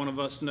or let one of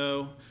us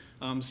know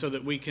so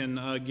that we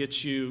can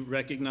get you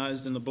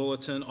recognized in the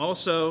bulletin.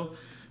 Also,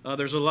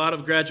 there's a lot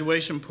of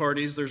graduation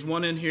parties. There's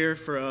one in here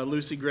for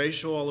Lucy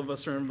Gratial. All of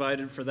us are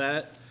invited for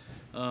that.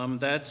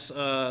 That's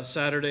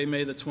Saturday,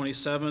 May the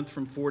 27th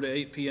from 4 to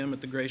 8 p.m.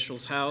 at the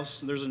Gratial's house.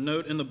 There's a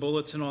note in the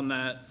bulletin on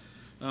that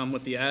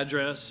with the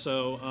address,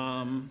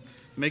 so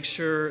make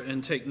sure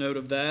and take note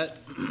of that.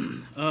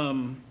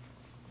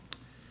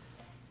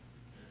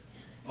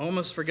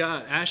 Almost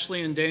forgot,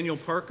 Ashley and Daniel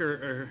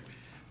Parker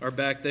are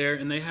back there,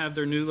 and they have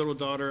their new little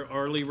daughter,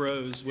 Arlie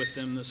Rose, with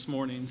them this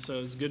morning, so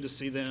it's good to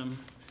see them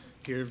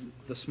here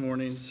this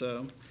morning.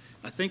 So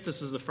I think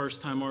this is the first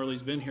time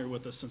Arlie's been here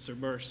with us since her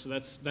birth, so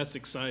that's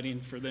exciting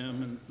for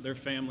them and their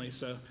family.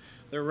 So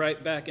they're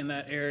right back in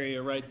that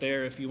area right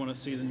there if you want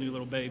to see the new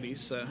little baby.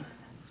 So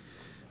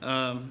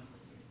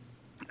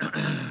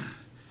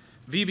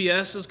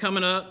VBS is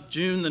coming up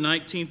June the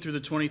 19th through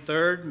the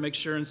 23rd. Make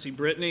sure and see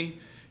Brittany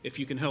if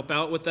you can help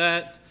out with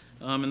that.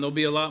 And there'll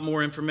be a lot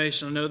more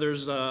information. I know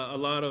there's a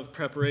lot of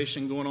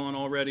preparation going on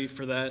already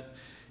for that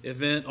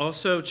event.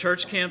 Also,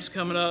 church camp's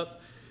coming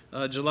up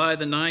July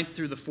the 9th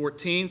through the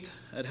 14th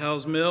at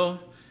Howes Mill.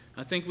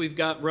 I think we've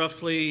got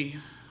roughly,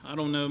 I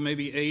don't know,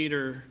 maybe 8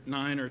 or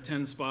 9 or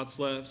 10 spots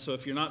left. So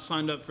if you're not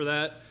signed up for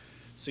that,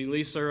 see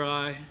Lisa or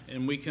I,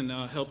 and we can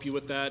help you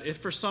with that. If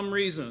for some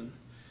reason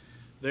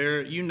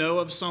you know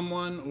of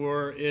someone,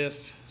 or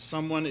if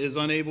someone is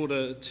unable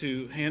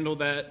to handle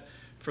that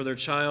for their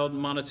child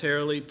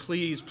monetarily,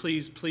 please,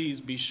 please,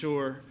 please be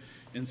sure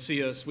and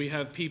see us. We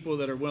have people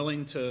that are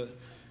willing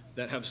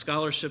that have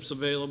scholarships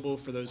available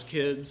for those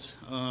kids.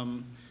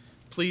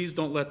 Please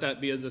don't let that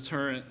be a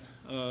deterrent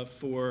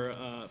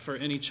for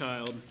any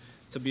child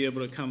to be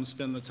able to come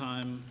spend the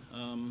time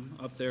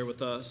up there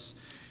with us.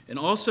 And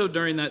also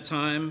during that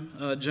time,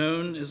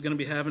 Joan is going to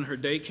be having her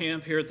day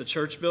camp here at the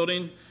church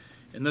building,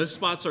 and those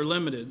spots are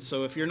limited.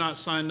 So if you're not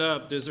signed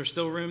up, is there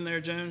still room there,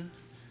 Joan?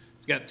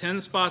 We've got 10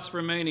 spots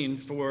remaining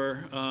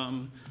for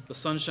the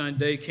Sunshine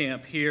Day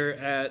Camp here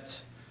at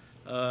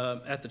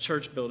the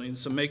church building.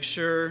 So make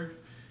sure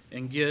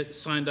and get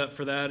signed up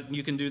for that.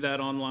 You can do that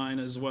online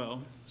as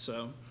well.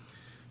 So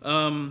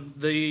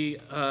the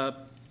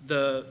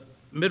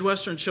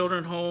Midwestern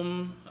Children's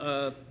Home,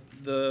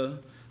 the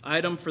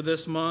item for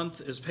this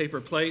month is paper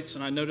plates,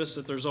 and I noticed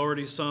that there's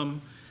already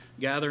some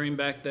gathering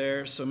back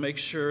there. So make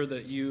sure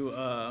that you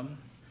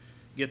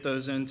get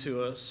those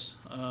into us.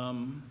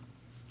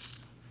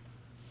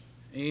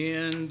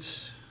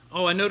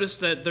 I noticed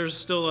that there's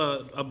still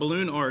a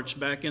balloon arch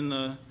back in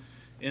the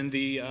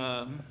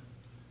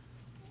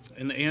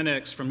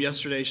annex from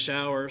yesterday's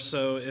shower.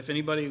 So if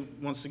anybody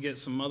wants to get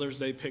some Mother's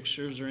Day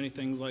pictures or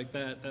anything like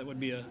that, that would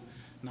be a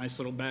nice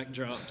little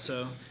backdrop.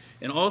 So,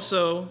 and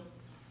also,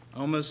 I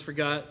almost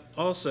forgot.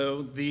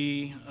 Also,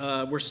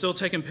 we're still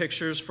taking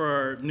pictures for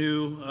our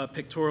new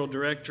pictorial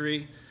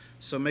directory.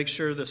 So make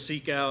sure to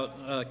seek out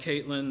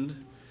Caitlin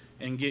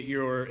and get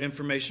your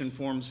information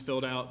forms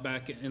filled out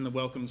back in the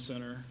Welcome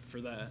Center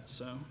for that.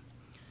 So,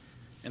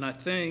 and I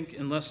think,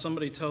 unless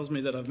somebody tells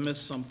me that I've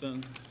missed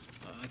something,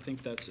 I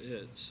think that's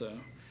it. So,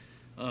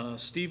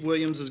 Steve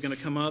Williams is going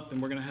to come up, and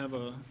we're going to have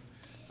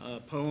a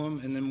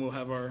poem, and then we'll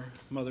have our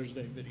Mother's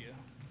Day video.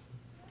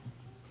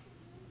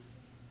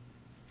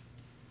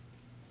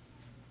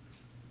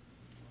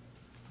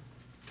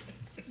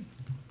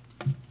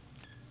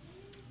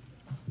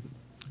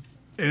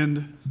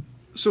 And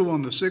so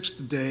on the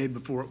sixth day,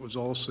 before it was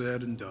all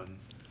said and done,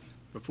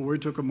 before he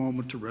took a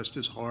moment to rest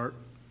his heart,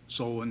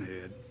 soul, and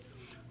head,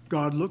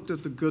 God looked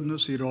at the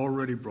goodness he had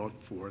already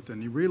brought forth,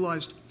 and he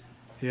realized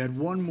he had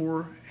one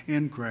more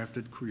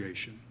handcrafted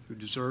creation who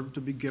deserved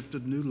to be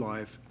gifted new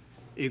life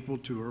equal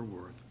to her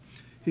worth.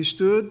 He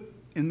stood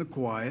in the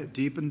quiet,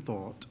 deep in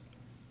thought,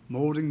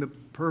 molding the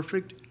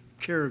perfect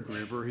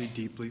caregiver he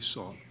deeply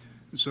sought.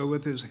 And so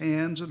with his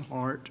hands and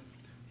heart,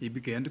 he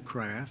began to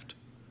craft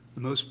the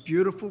most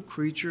beautiful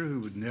creature who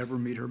would never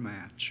meet her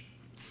match.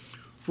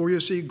 For you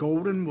see,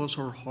 golden was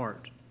her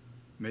heart,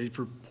 made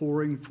for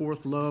pouring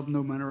forth love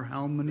no matter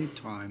how many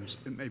times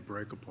it may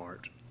break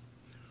apart.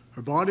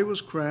 Her body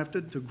was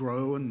crafted to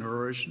grow and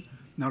nourish,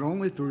 not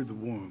only through the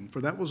womb,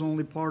 for that was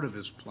only part of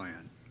his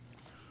plan.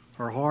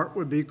 Her heart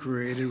would be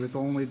created with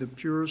only the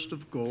purest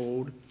of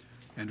gold,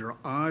 and her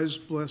eyes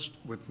blessed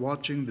with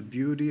watching the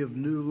beauty of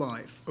new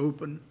life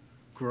open,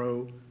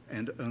 grow,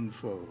 and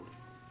unfold.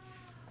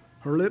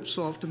 Her lips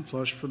soft and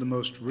plush for the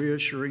most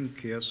reassuring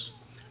kiss,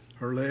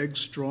 her legs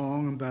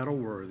strong and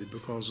battle-worthy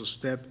because a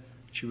step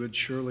she would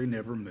surely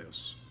never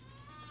miss.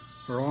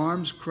 Her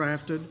arms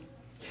crafted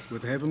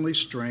with heavenly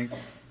strength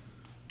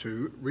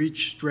to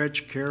reach,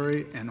 stretch,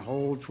 carry, and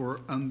hold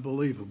for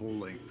unbelievable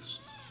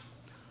lengths.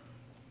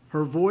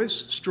 Her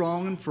voice,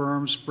 strong and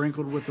firm,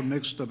 sprinkled with a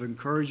mix of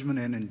encouragement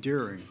and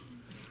endearing,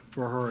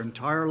 for her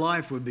entire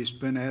life would be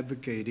spent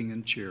advocating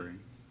and cheering.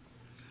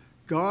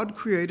 God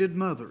created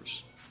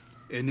mothers.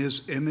 In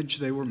his image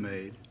they were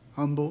made,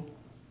 humble,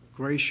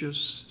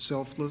 gracious,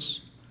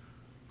 selfless,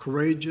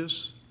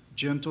 courageous,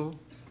 gentle,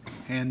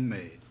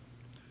 handmade.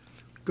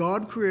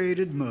 God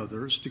created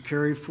mothers to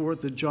carry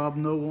forth the job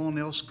no one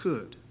else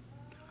could,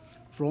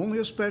 for only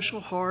a special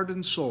heart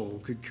and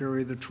soul could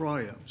carry the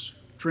triumphs,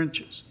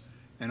 trenches,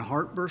 and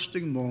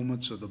heart-bursting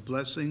moments of the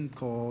blessing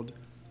called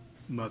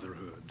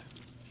motherhood.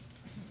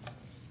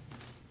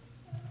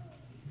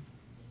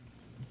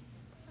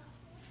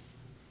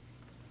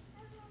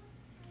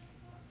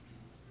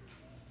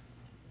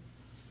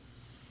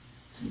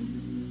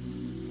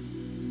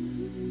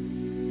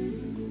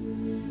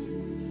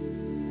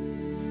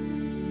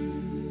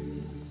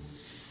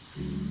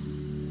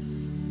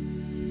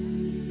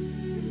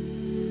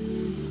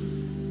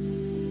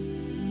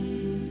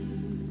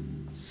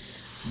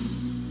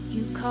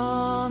 You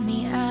call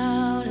me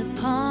out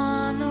upon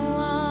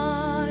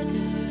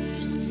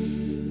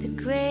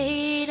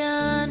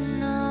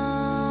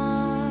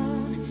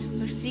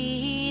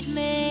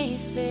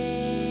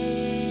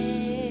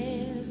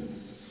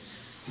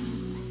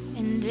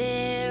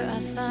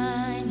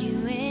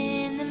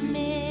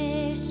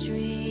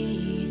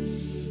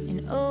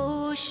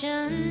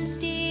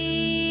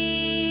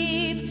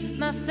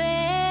my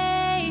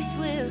faith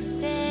will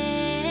stand,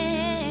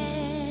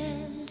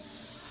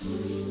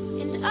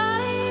 and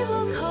I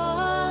will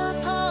call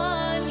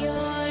upon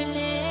your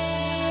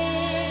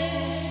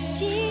name,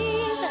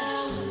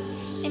 Jesus,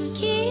 and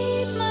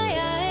keep my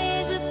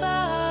eyes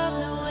above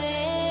the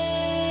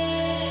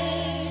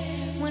waves.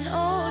 When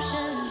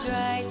oceans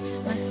rise,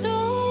 my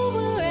soul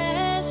will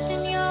rest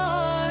in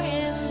your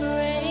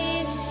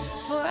embrace,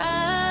 for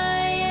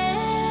I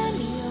am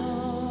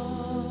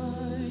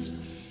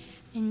yours,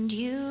 and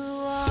you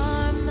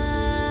are mine.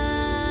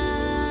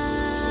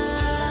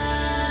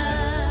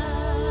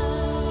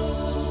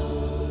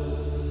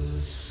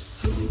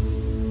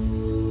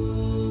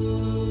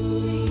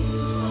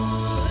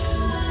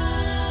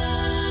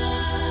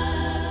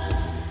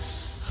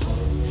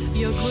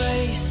 Your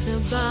grace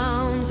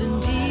abounds in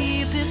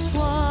deepest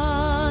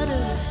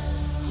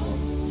waters.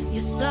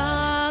 Your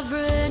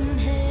sovereign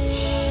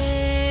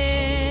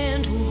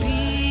hand will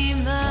be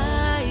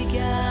my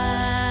guide.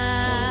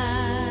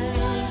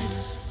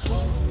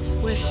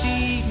 Where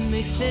feet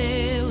may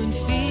fail and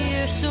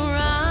fear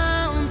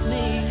surrounds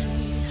me,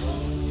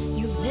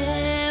 you've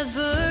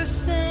never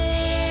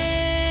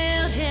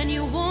failed, and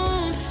you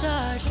won't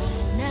start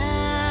now.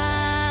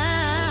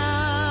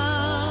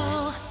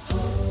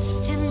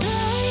 And I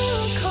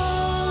will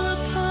call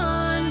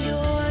upon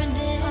your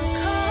name,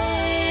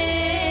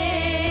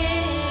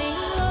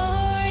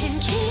 Lord, and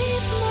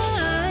keep my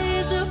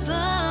eyes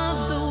above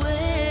the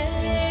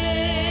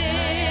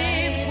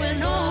waves. When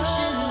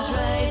oceans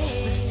rise,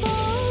 my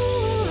soul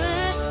will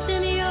rest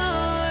in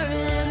your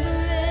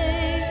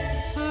embrace,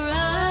 for I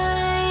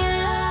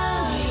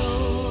am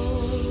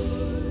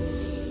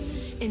yours,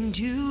 and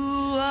you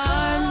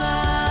are mine.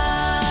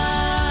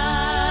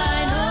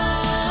 Oh,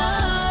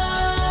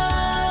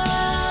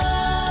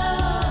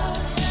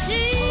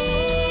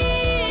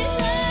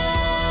 Jesus,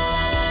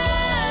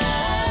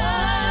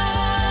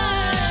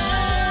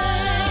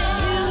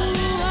 you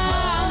are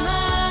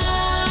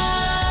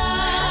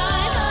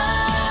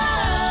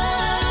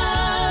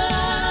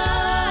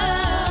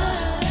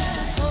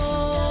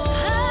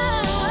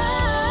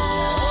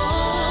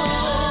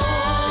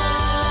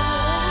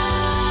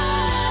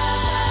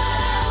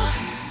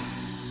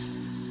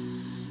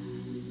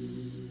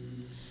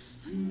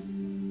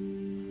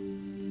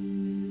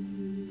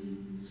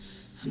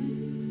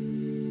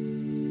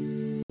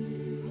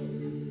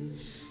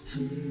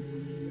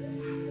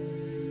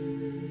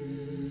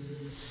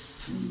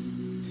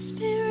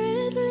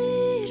Spirit,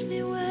 lead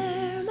me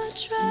where my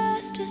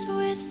trust is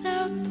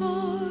without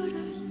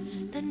borders.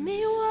 Let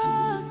me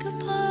walk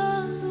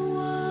upon the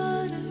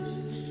waters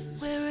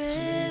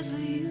wherever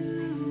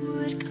you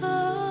would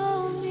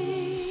call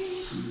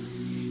me.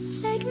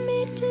 Take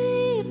me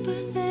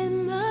deeper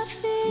than my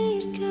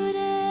feet could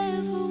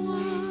ever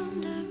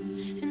wander,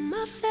 and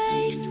my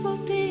faith will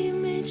be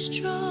made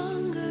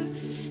stronger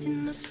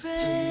in the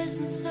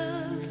presence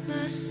of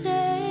my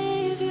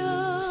Savior.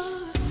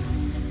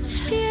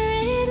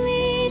 Spirit,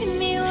 lead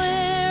me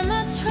where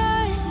my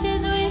trust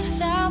is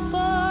without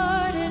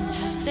borders.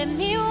 Let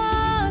me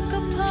walk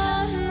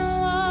upon the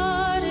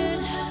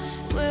waters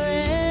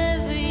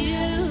wherever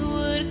you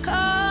would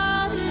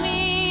call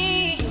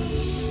me.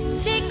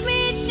 Take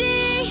me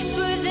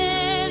deeper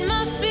than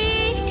my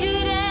feet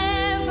could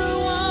ever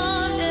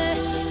wander,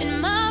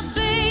 and my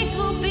faith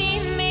will be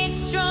made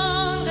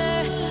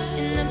stronger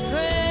in the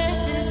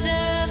presence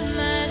of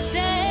my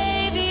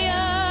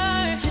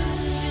Savior.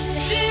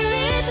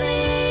 Spirit,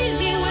 lead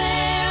me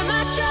where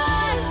my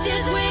trust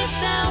is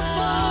without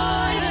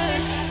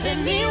borders. Let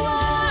me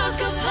walk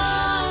upon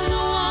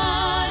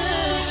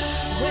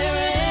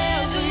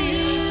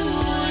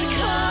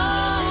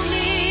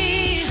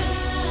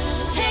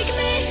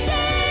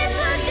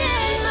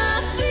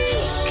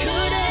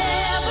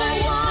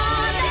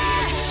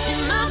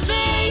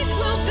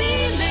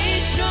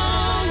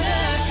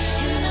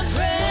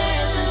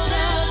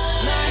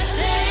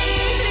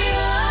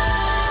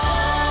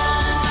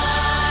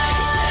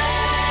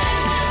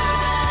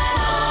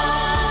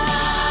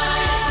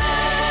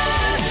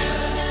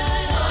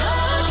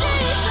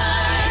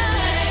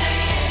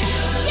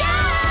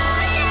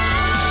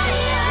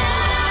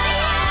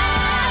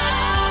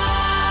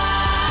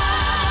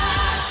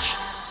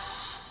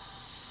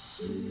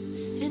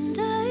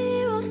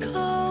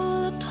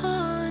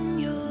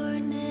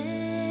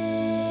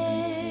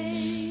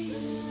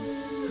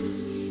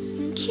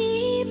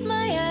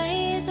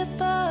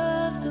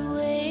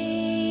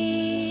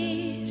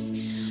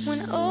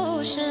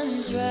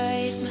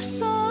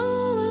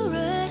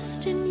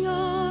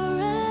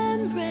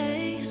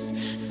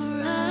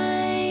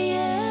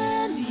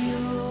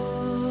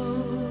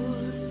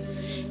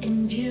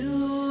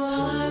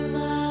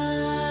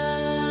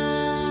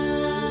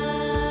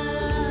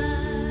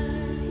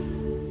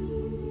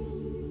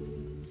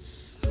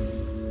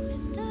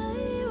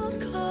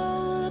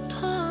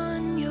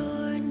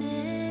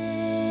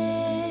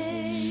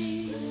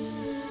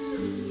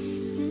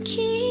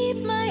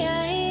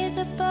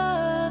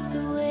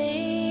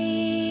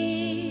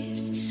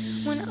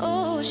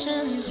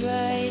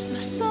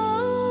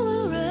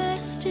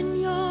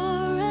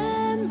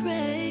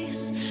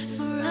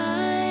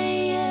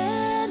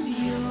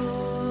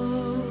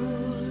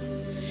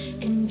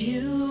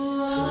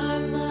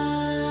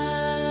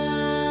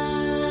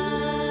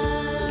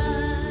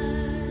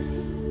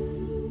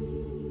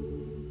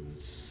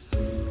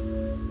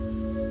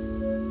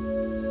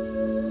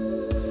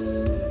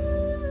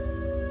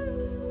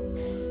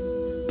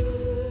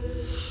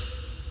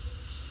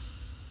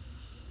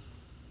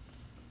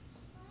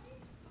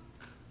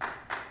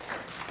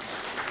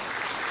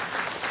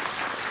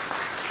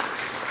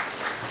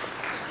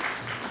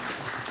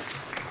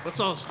Let's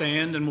all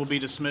stand and we'll be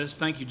dismissed.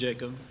 Thank you,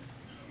 Jacob.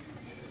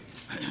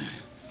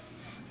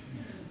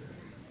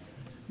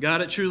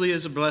 God, it truly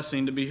is a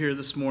blessing to be here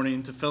this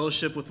morning, to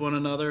fellowship with one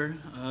another,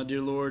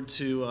 dear Lord,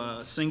 to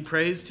sing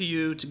praise to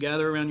you, to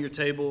gather around your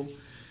table,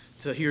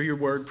 to hear your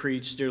word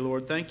preached, dear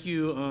Lord. Thank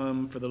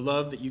you for the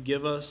love that you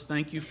give us.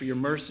 Thank you for your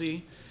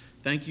mercy.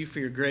 Thank you for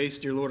your grace,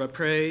 dear Lord. I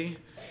pray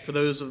for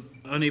those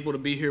unable to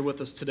be here with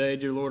us today,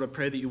 dear Lord. I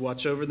pray that you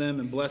watch over them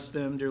and bless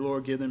them, dear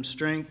Lord. Give them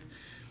strength.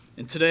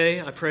 And today,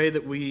 I pray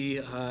that we,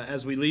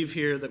 as we leave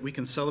here, that we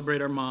can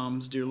celebrate our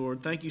moms, dear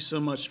Lord. Thank you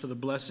so much for the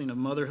blessing of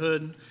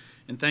motherhood,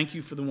 and thank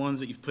you for the ones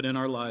that you've put in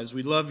our lives.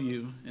 We love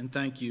you and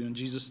thank you. In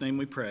Jesus' name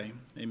we pray.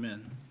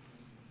 Amen.